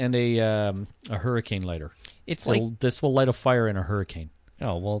 And a hurricane lighter. It's like this will light a fire in a hurricane.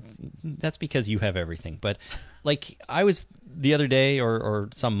 Oh, well, that's because you have everything. But like I was the other day or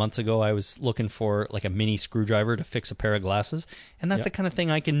some months ago, I was looking for like a mini screwdriver to fix a pair of glasses, and that's the kind of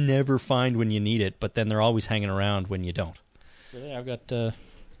thing I can never find when you need it. But then they're always hanging around when you don't. Yeah, I've got.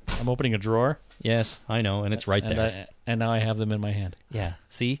 I'm opening a drawer. Yes, I know, and it's right there. And now I have them in my hand. Yeah.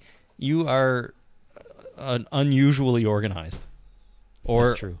 See, you are unusually organized.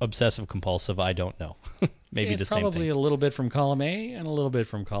 Or obsessive compulsive, I don't know. Maybe the same thing. Probably a little bit from column A and a little bit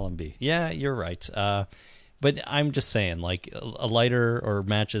from column B. Yeah, you're right. But I'm just saying, like a lighter or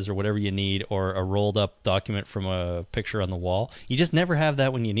matches or whatever you need, or a rolled up document from a picture on the wall, you just never have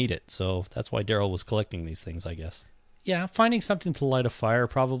that when you need it. So that's why Daryl was collecting these things, I guess. Yeah, finding something to light a fire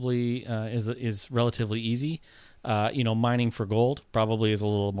probably is relatively easy. Mining for gold probably is a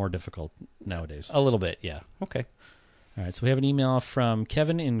little more difficult nowadays. A little bit, yeah. Okay. All right, so we have an email from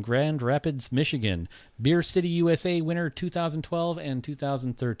Kevin in Grand Rapids, Michigan. Beer City, USA winner 2012 and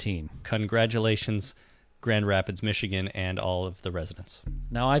 2013. Congratulations, Grand Rapids, Michigan, and all of the residents.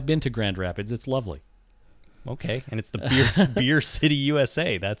 Now, I've been to Grand Rapids. It's lovely. Okay, and it's the Beer City,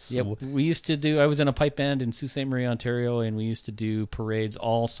 USA. That's we used to do. I was in a pipe band in Sault Ste. Marie, Ontario, and we used to do parades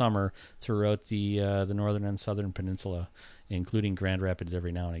all summer throughout the northern and southern peninsula, including Grand Rapids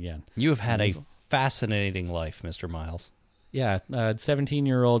every now and again. You have had a fascinating life, Mr. Miles. Yeah,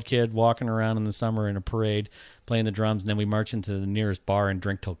 17-year-old kid walking around in the summer in a parade, playing the drums, and then we march into the nearest bar and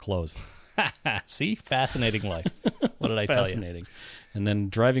drink till close. See, fascinating life. What did I tell you? Fascinating. And then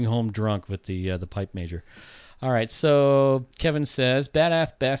driving home drunk with the pipe major. All right, so Kevin says,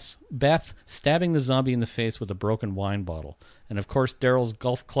 Badass Beth stabbing the zombie in the face with a broken wine bottle. And, of course, Daryl's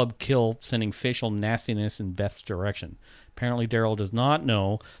golf club kill sending facial nastiness in Beth's direction. Apparently, Daryl does not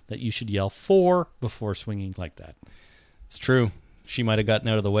know that you should yell 4 before swinging like that. It's true. She might have gotten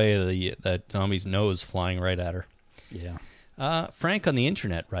out of the way of that zombie's nose flying right at her. Yeah. Frank on the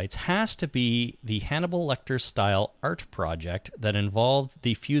internet writes, has to be the Hannibal Lecter-style art project that involved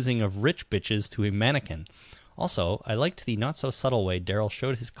the fusing of rich bitches to a mannequin. Also, I liked the not-so-subtle way Daryl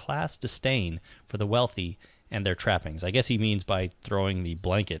showed his class disdain for the wealthy and their trappings. I guess he means by throwing the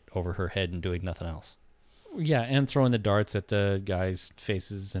blanket over her head and doing nothing else. Yeah, and throwing the darts at the guys'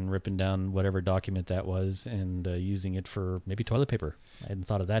 faces and ripping down whatever document that was and using it for maybe toilet paper. I hadn't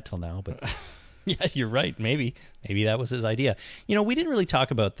thought of that till now, but... Yeah, you're right. Maybe that was his idea. We didn't really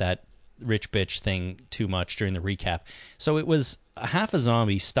talk about that rich bitch thing too much during the recap. So it was half a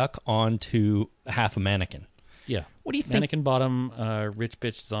zombie stuck onto half a mannequin. Yeah. What do you think? Mannequin bottom, rich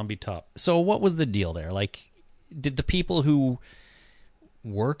bitch zombie top. So what was the deal there? Like, did the people who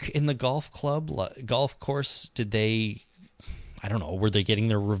work in the golf course, did they, I don't know, were they getting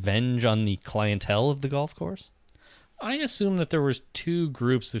their revenge on the clientele of the golf course? I assume that there was two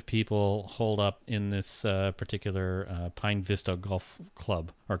groups of people holed up in this particular Pine Vista Golf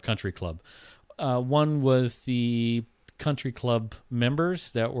Club or Country Club. One was the country club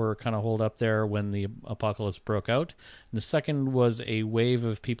members that were kind of holed up there when the apocalypse broke out. And the second was a wave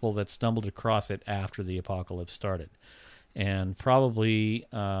of people that stumbled across it after the apocalypse started. And probably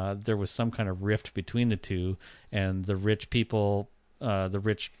there was some kind of rift between the two, and the rich people,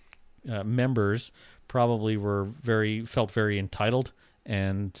 members probably felt very entitled,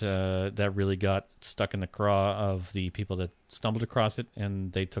 and that really got stuck in the craw of the people that stumbled across it,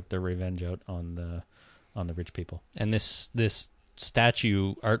 and they took their revenge out on the rich people. And this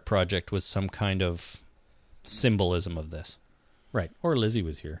statue art project was some kind of symbolism of this. Right. Or Lizzie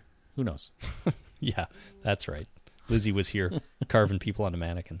was here. Who knows? Yeah, that's right. Lizzie was here carving people onto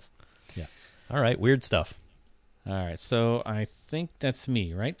mannequins. Yeah. All right, weird stuff. All right, so I think that's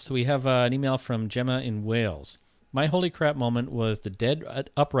me, right? So we have an email from Gemma in Wales. My holy crap moment was the dead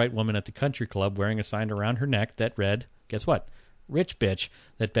upright woman at the country club wearing a sign around her neck that read, guess what? Rich bitch,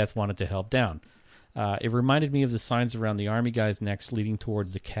 that Beth wanted to help down. It reminded me of the signs around the army guys' necks leading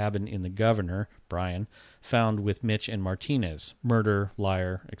towards the cabin in the Governor, Brian, found with Mitch and Martinez. Murder,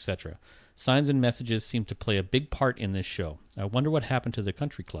 liar, etc. Signs and messages seem to play a big part in this show. I wonder what happened to the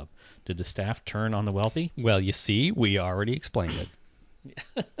country club. Did the staff turn on the wealthy? Well, you see, we already explained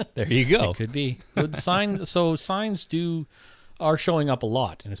it. There you go. It could be. But signs are showing up a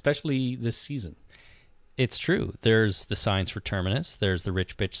lot, and especially this season. It's true. There's the signs for Terminus. There's the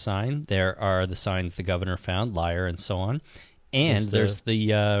rich bitch sign. There are the signs the governor found, liar, and so on. And there's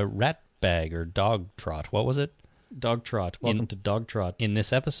the rat bag or dog trot. What was it? Dog trot. Welcome to Dog Trot. In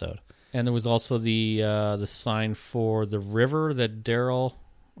this episode. And there was also the sign for the river that Daryl.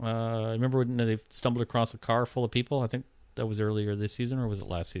 Remember when they stumbled across a car full of people? I think that was earlier this season, or was it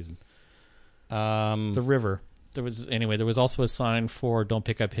last season? The river. There was also a sign for don't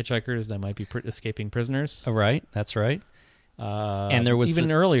pick up hitchhikers that might be escaping prisoners. Oh, right, that's right. And there was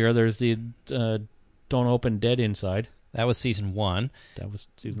earlier. There's the don't open dead inside. That was season 1. That was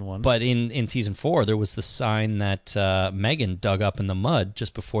season 1. But in season 4, there was the sign that Megan dug up in the mud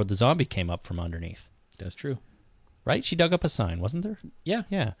just before the zombie came up from underneath. That's true. Right? She dug up a sign, wasn't there? Yeah.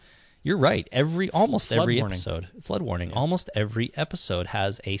 Yeah. You're right. Almost every warning. episode. Flood warning. Yeah. Almost every episode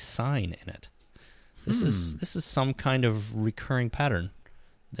has a sign in it. This is some kind of recurring pattern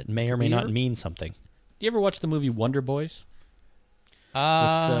that may or may not mean something. Do you ever watch the movie Wonder Boys?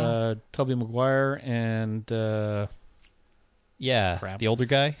 With Tobey Maguire and the older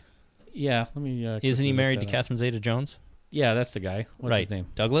guy. Yeah, let me. Isn't he married to Catherine Zeta-Jones? Yeah, that's the guy. What's his name?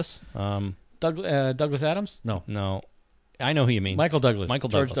 Douglas. Douglas Adams? No. I know who you mean. Michael Douglas.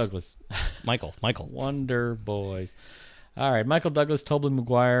 George Douglas. Michael. Wonder Boys. All right, Michael Douglas, Tobey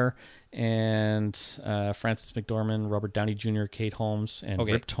Maguire, and Francis McDormand, Robert Downey Jr., Kate Holmes, and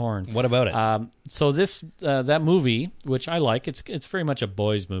Rip Torn. What about it? So this that movie, which I like, it's very much a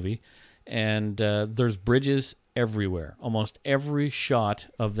boys' movie, and there's bridges everywhere. Almost every shot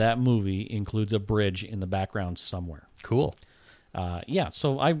of that movie includes a bridge in the background somewhere. Cool.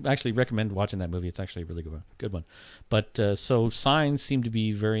 So I actually recommend watching that movie. It's actually a really good one. But so signs seem to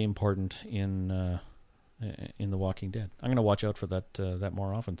be very important in The Walking Dead. I'm going to watch out for that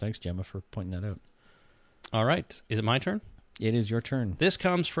more often. Thanks, Gemma, for pointing that out. All right. Is it my turn? It is your turn. This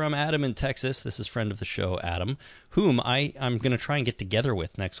comes from Adam in Texas. This is friend of the show, Adam, whom I'm going to try and get together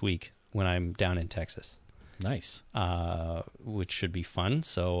with next week when I'm down in Texas. Nice. Which should be fun.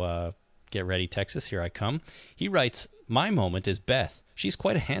 So get ready, Texas. Here I come. He writes, my moment is Beth. She's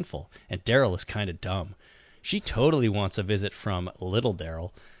quite a handful, and Daryl is kind of dumb. She totally wants a visit from little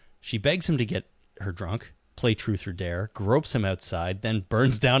Daryl. She begs him to get her drunk, play truth or dare, gropes him outside, then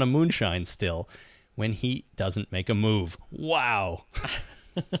burns down a moonshine still when he doesn't make a move. Wow.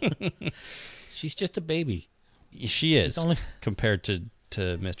 She's just a baby. She is, compared to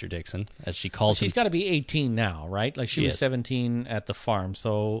Mr. Dixon, as she calls him. She's got to be 18 now, right? Like she was 17 at the farm,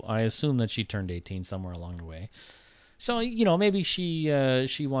 so I assume that she turned 18 somewhere along the way. So, maybe she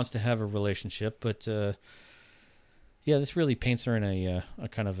wants to have a relationship, but this really paints her in a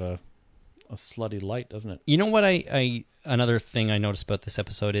kind of a a slutty light, doesn't it? You know what another thing I noticed about this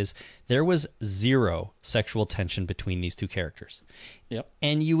episode is there was zero sexual tension between these two characters. Yep.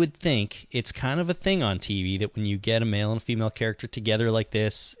 And you would think it's kind of a thing on TV that when you get a male and a female character together like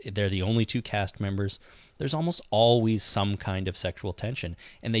this, they're the only two cast members, there's almost always some kind of sexual tension.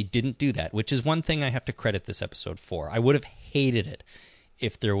 And they didn't do that, which is one thing I have to credit this episode for. I would have hated it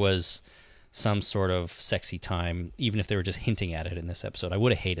if there was some sort of sexy time, even if they were just hinting at it in this episode. I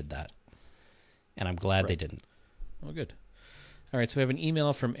would have hated that. And I'm glad they didn't. Oh, good. All right, so we have an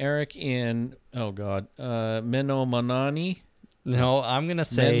email from Eric in, Menominee? No, I'm going to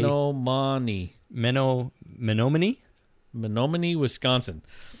say... Menominee. Menominee, Wisconsin.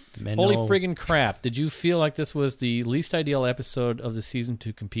 Holy friggin' crap. Did you feel like this was the least ideal episode of the season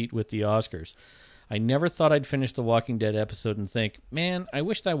to compete with the Oscars? I never thought I'd finish the Walking Dead episode and think, man, I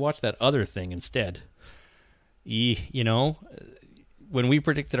wished I watched that other thing instead. You know, when we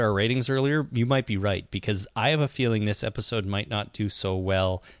predicted our ratings earlier, you might be right, because I have a feeling this episode might not do so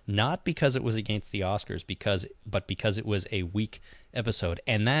well, not because it was against the Oscars, but because it was a weak episode.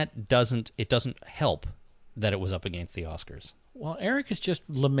 And it doesn't help that it was up against the Oscars. Well, Eric is just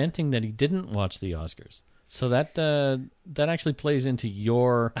lamenting that he didn't watch the Oscars. So that actually plays into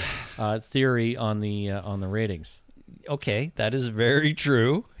your theory on the ratings. Okay, that is very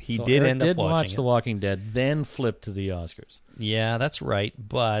true. He so did Eric end up watching watch The Walking Dead, then flip to the Oscars. Yeah, that's right.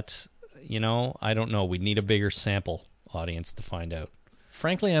 But, I don't know. We'd need a bigger sample audience to find out.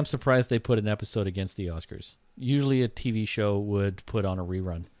 Frankly, I'm surprised they put an episode against the Oscars. Usually a TV show would put on a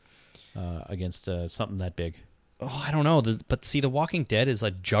rerun against something that big. Oh, I don't know. But see, The Walking Dead is a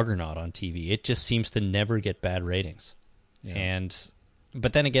juggernaut on TV. It just seems to never get bad ratings. Yeah.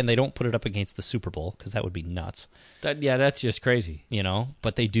 But then again, they don't put it up against the Super Bowl because that would be nuts. That's just crazy.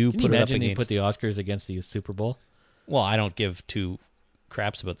 But they do put it up against... Can you imagine they put the Oscars against the Super Bowl? Well, I don't give two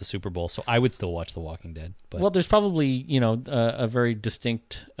craps about the Super Bowl, so I would still watch The Walking Dead. But... Well, there's probably, a very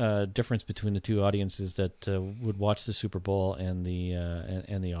distinct difference between the two audiences that would watch the Super Bowl and the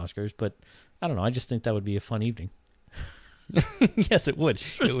Oscars, but I don't know. I just think that would be a fun evening. Yes, it would.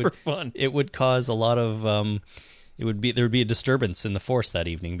 It would be fun. It would cause a lot of there would be a disturbance in the force that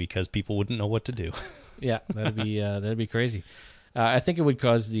evening because people wouldn't know what to do. Yeah, that'd be crazy. I think it would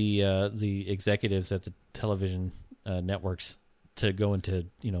cause the executives at the television networks to go into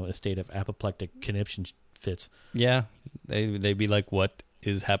a state of apoplectic conniption fits. Yeah, they'd be like, "What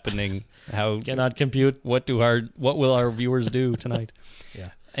is happening? How cannot compute? What will our viewers do tonight?"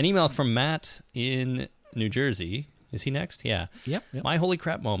 Yeah. An email from Matt in New Jersey. Is he next? Yeah. Yep. My holy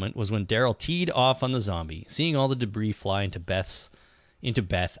crap moment was when Daryl teed off on the zombie. Seeing all the debris fly into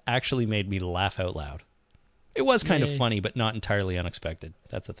Beth actually made me laugh out loud. It was kind of funny, but not entirely unexpected.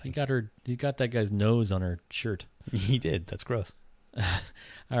 That's the thing. He got that guy's nose on her shirt. He did. That's gross.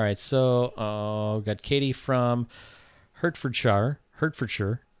 All right. So, got Katie from Hertfordshire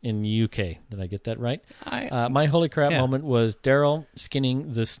in the UK. Did I get that right? My holy crap moment was Daryl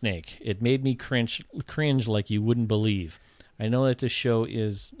skinning the snake. It made me cringe like you wouldn't believe. I know that this show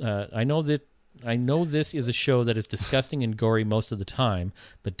is. I know this is a show that is disgusting and gory most of the time,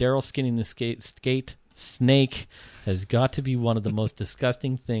 but Daryl skinning the snake has got to be one of the most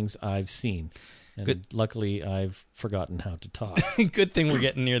disgusting things I've seen. And luckily, I've forgotten how to talk. Good thing we're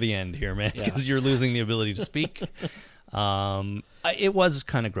getting near the end here, man, because you're losing the ability to speak. It was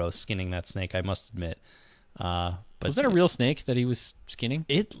kind of gross skinning that snake, I must admit. But was that a real snake that he was skinning?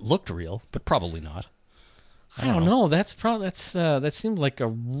 It looked real, but probably not. I don't know. That seemed like a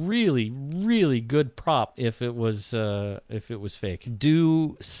really, really good prop if it was fake.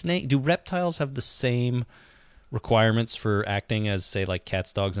 Do reptiles have the same requirements for acting as, say, like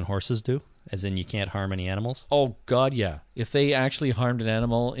cats, dogs, and horses do? As in, you can't harm any animals? Oh God, yeah. If they actually harmed an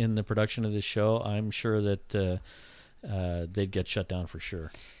animal in the production of this show, I'm sure that they'd get shut down for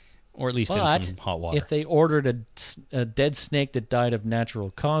sure. Or at least in some hot water. If they ordered a dead snake that died of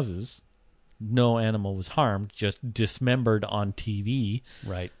natural causes, no animal was harmed, just dismembered on TV.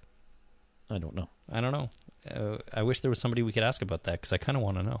 Right. I don't know. I wish there was somebody we could ask about that, because I kind of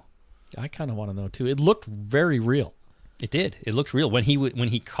want to know. I kind of want to know, too. It looked very real. It did. It looked real. When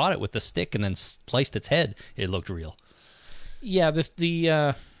he caught it with the stick and then sliced its head, it looked real. Yeah,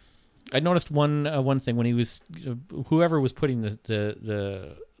 I noticed one thing when he was whoever was putting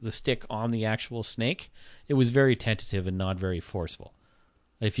the stick on the actual snake, it was very tentative and not very forceful.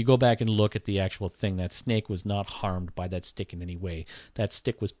 If you go back and look at the actual thing, that snake was not harmed by that stick in any way. That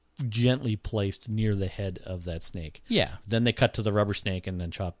stick was gently placed near the head of that snake. Yeah. Then they cut to the rubber snake and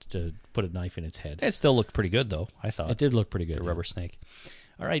then chopped to put a knife in its head. It still looked pretty good, though, I thought. It did look pretty good. The rubber snake.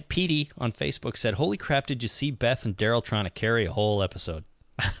 All right, Petey on Facebook said, "Holy crap, did you see Beth and Daryl trying to carry a whole episode?"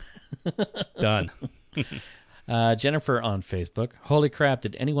 Done. Jennifer on Facebook. Holy crap,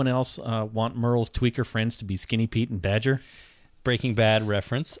 did anyone else want Merle's tweaker friends to be Skinny Pete and Badger? Breaking Bad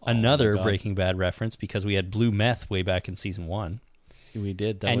reference. my Another God. Breaking Bad reference because we had blue meth way back in season 1. We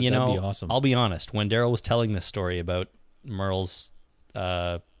did. That'd And be awesome. I'll be honest. When Daryl was telling this story about Merle's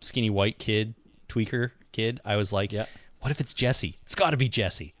skinny white kid, tweaker kid, I was like, Yeah. what if it's Jesse? It's got to be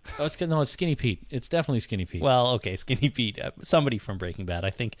Jesse. Oh, it's Skinny Pete. It's definitely Skinny Pete. Well, okay, Skinny Pete, somebody from Breaking Bad. I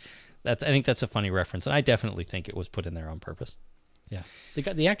think that's a funny reference, and I definitely think it was put in there on purpose. Yeah.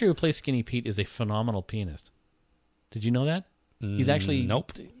 The actor who plays Skinny Pete is a phenomenal pianist. Did you know that? He's actually...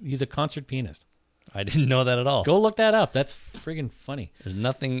 Nope. He's a concert pianist. I didn't know that at all. Go look that up. That's friggin' funny. There's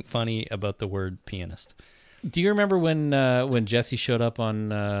nothing funny about the word pianist. Do you remember when Jesse showed up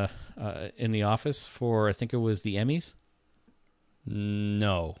on in the office for, I think it was the Emmys?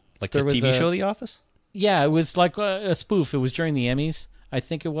 No. Like There the was TV show The Office? Yeah, it was like a spoof. It was during the Emmys, I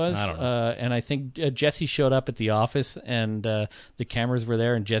think it was. I don't know. And I think Jesse showed up at the office, and the cameras were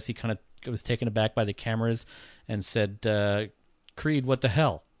there, and Jesse kind of was taken aback by the cameras and said, Creed, what the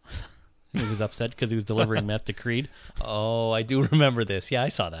hell? He was upset because he was delivering meth to Creed. Oh, I do remember this. Yeah, I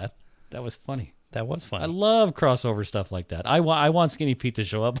saw that. That was funny. That was I funny. love crossover stuff like that. I want Skinny Pete to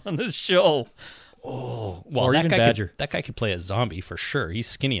show up on this show. Well, or even Badger. That guy could play a zombie for sure. He's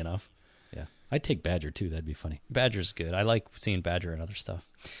skinny enough. Yeah, I'd take Badger too. That'd be funny. Badger's good. I like seeing Badger and other stuff.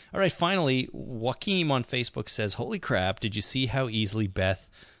 All right, finally, Joaquim on Facebook says, holy crap, did you see how easily Beth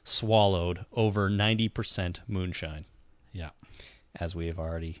swallowed over 90% moonshine? Yeah. As we have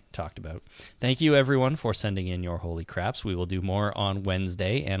already talked about. Thank you, everyone, for sending in your holy craps. We will do more on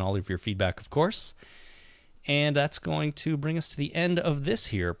Wednesday, and all of your feedback, of course. And that's going to bring us to the end of this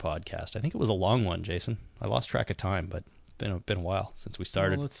here podcast. I think it was a long one, Jason. I lost track of time, but it's been a while since we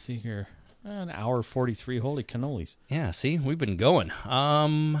started. Well, let's see here. An hour 43. Holy cannolis. Yeah, see, we've been going.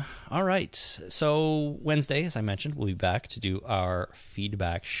 All right. So Wednesday, as I mentioned, we'll be back to do our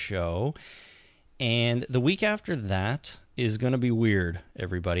feedback show. And the week after that is going to be weird,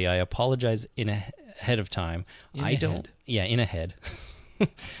 everybody. I apologize ahead of time. In ahead.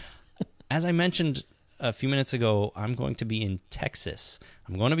 As I mentioned a few minutes ago, I'm going to be in Texas.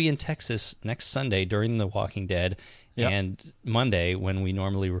 I'm going to be in Texas next Sunday during The Walking Dead and Monday when we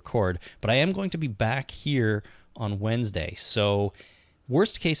normally record. But I am going to be back here on Wednesday. So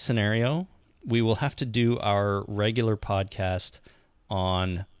worst case scenario, we will have to do our regular podcast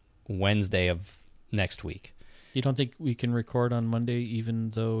on Wednesday of next week. You don't think we can record on Monday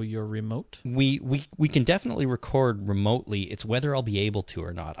even though you're remote? We can definitely record remotely. It's whether I'll be able to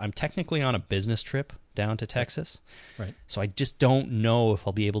or not. I'm technically on a business trip down to Texas. Right. So I just don't know if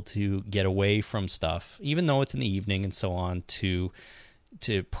I'll be able to get away from stuff, even though it's in the evening and so on, to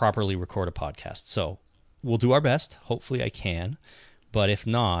properly record a podcast. So we'll do our best. Hopefully I can. But if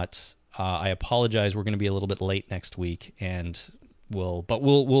not, I apologize. We're going to be a little bit late next week, and we'll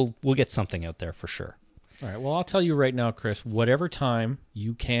get something out there for sure. All right. Well, I'll tell you right now, Chris, whatever time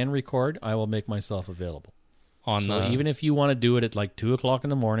you can record, I will make myself available. Even if you want to do it at like 2 o'clock in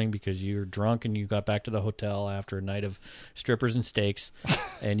the morning because you're drunk and you got back to the hotel after a night of strippers and steaks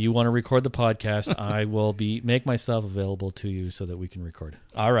and you want to record the podcast, I will make myself available to you so that we can record.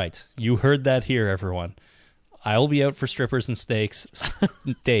 All right. You heard that here, everyone. I'll be out for strippers and steaks,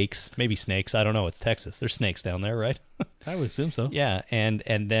 maybe snakes. I don't know. It's Texas. There's snakes down there, right? I would assume so. Yeah, and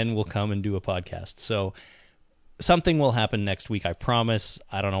then we'll come and do a podcast. So something will happen next week, I promise.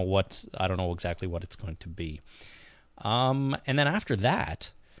 I don't know exactly what it's going to be. And then after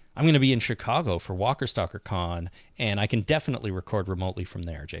that, I'm going to be in Chicago for Walker Stalker Con, and I can definitely record remotely from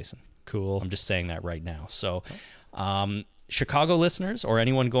there, Jason. Cool. I'm just saying that right now. So Chicago listeners or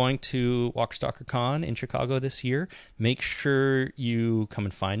anyone going to Walker Stalker Con in Chicago this year, make sure you come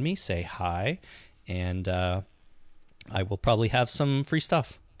and find me, say hi, and I will probably have some free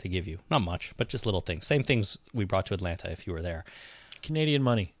stuff to give you. Not much, but just little things. Same things we brought to Atlanta if you were there. Canadian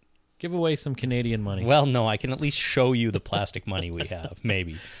money. Give away some Canadian money. Well, no, I can at least show you the plastic money we have,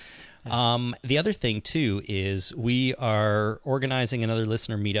 maybe. The other thing, too, is we are organizing another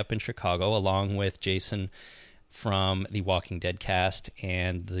listener meetup in Chicago along with Jason from the Walking Dead cast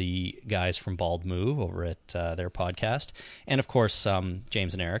and the guys from Bald Move over at their podcast. And, of course,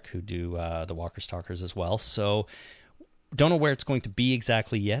 James and Eric, who do the Walker Stalkers as well. So don't know where it's going to be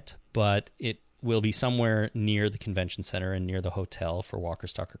exactly yet, but it will be somewhere near the convention center and near the hotel for Walker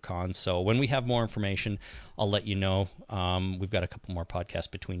Stalker Con. So when we have more information, I'll let you know. We've got a couple more podcasts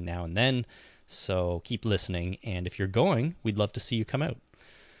between now and then, so keep listening. And if you're going, we'd love to see you come out.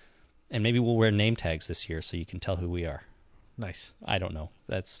 And maybe we'll wear name tags this year so you can tell who we are. Nice. I don't know.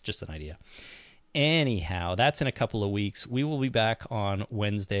 That's just an idea. Anyhow, that's in a couple of weeks. We will be back on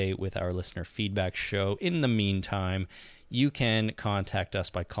Wednesday with our listener feedback show. In the meantime, you can contact us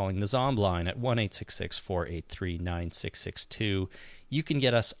by calling the Zomb line at 1-866-483-9662. You can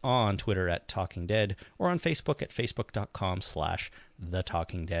get us on Twitter at Talking Dead or on Facebook at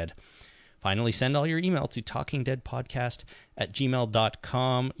facebook.com/TheTalkingDead. Finally, send all your email to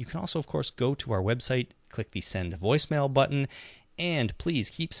talkingdeadpodcast@gmail.com. You can also, of course, go to our website, click the send voicemail button, and please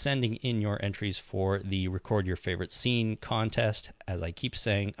keep sending in your entries for the Record Your Favorite Scene contest. As I keep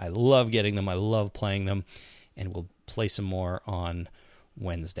saying, I love getting them, I love playing them, and we'll play some more on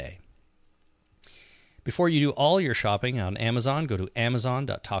Wednesday. Before you do all your shopping on Amazon, go to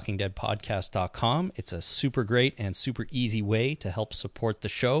amazon.talkingdeadpodcast.com. It's a super great and super easy way to help support the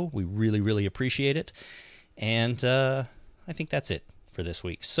show. We really, really appreciate it. And I think that's it for this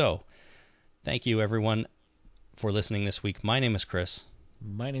week. So thank you, everyone, for listening this week. My name is Chris.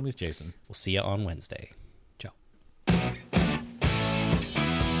 My name is Jason. We'll see you on Wednesday.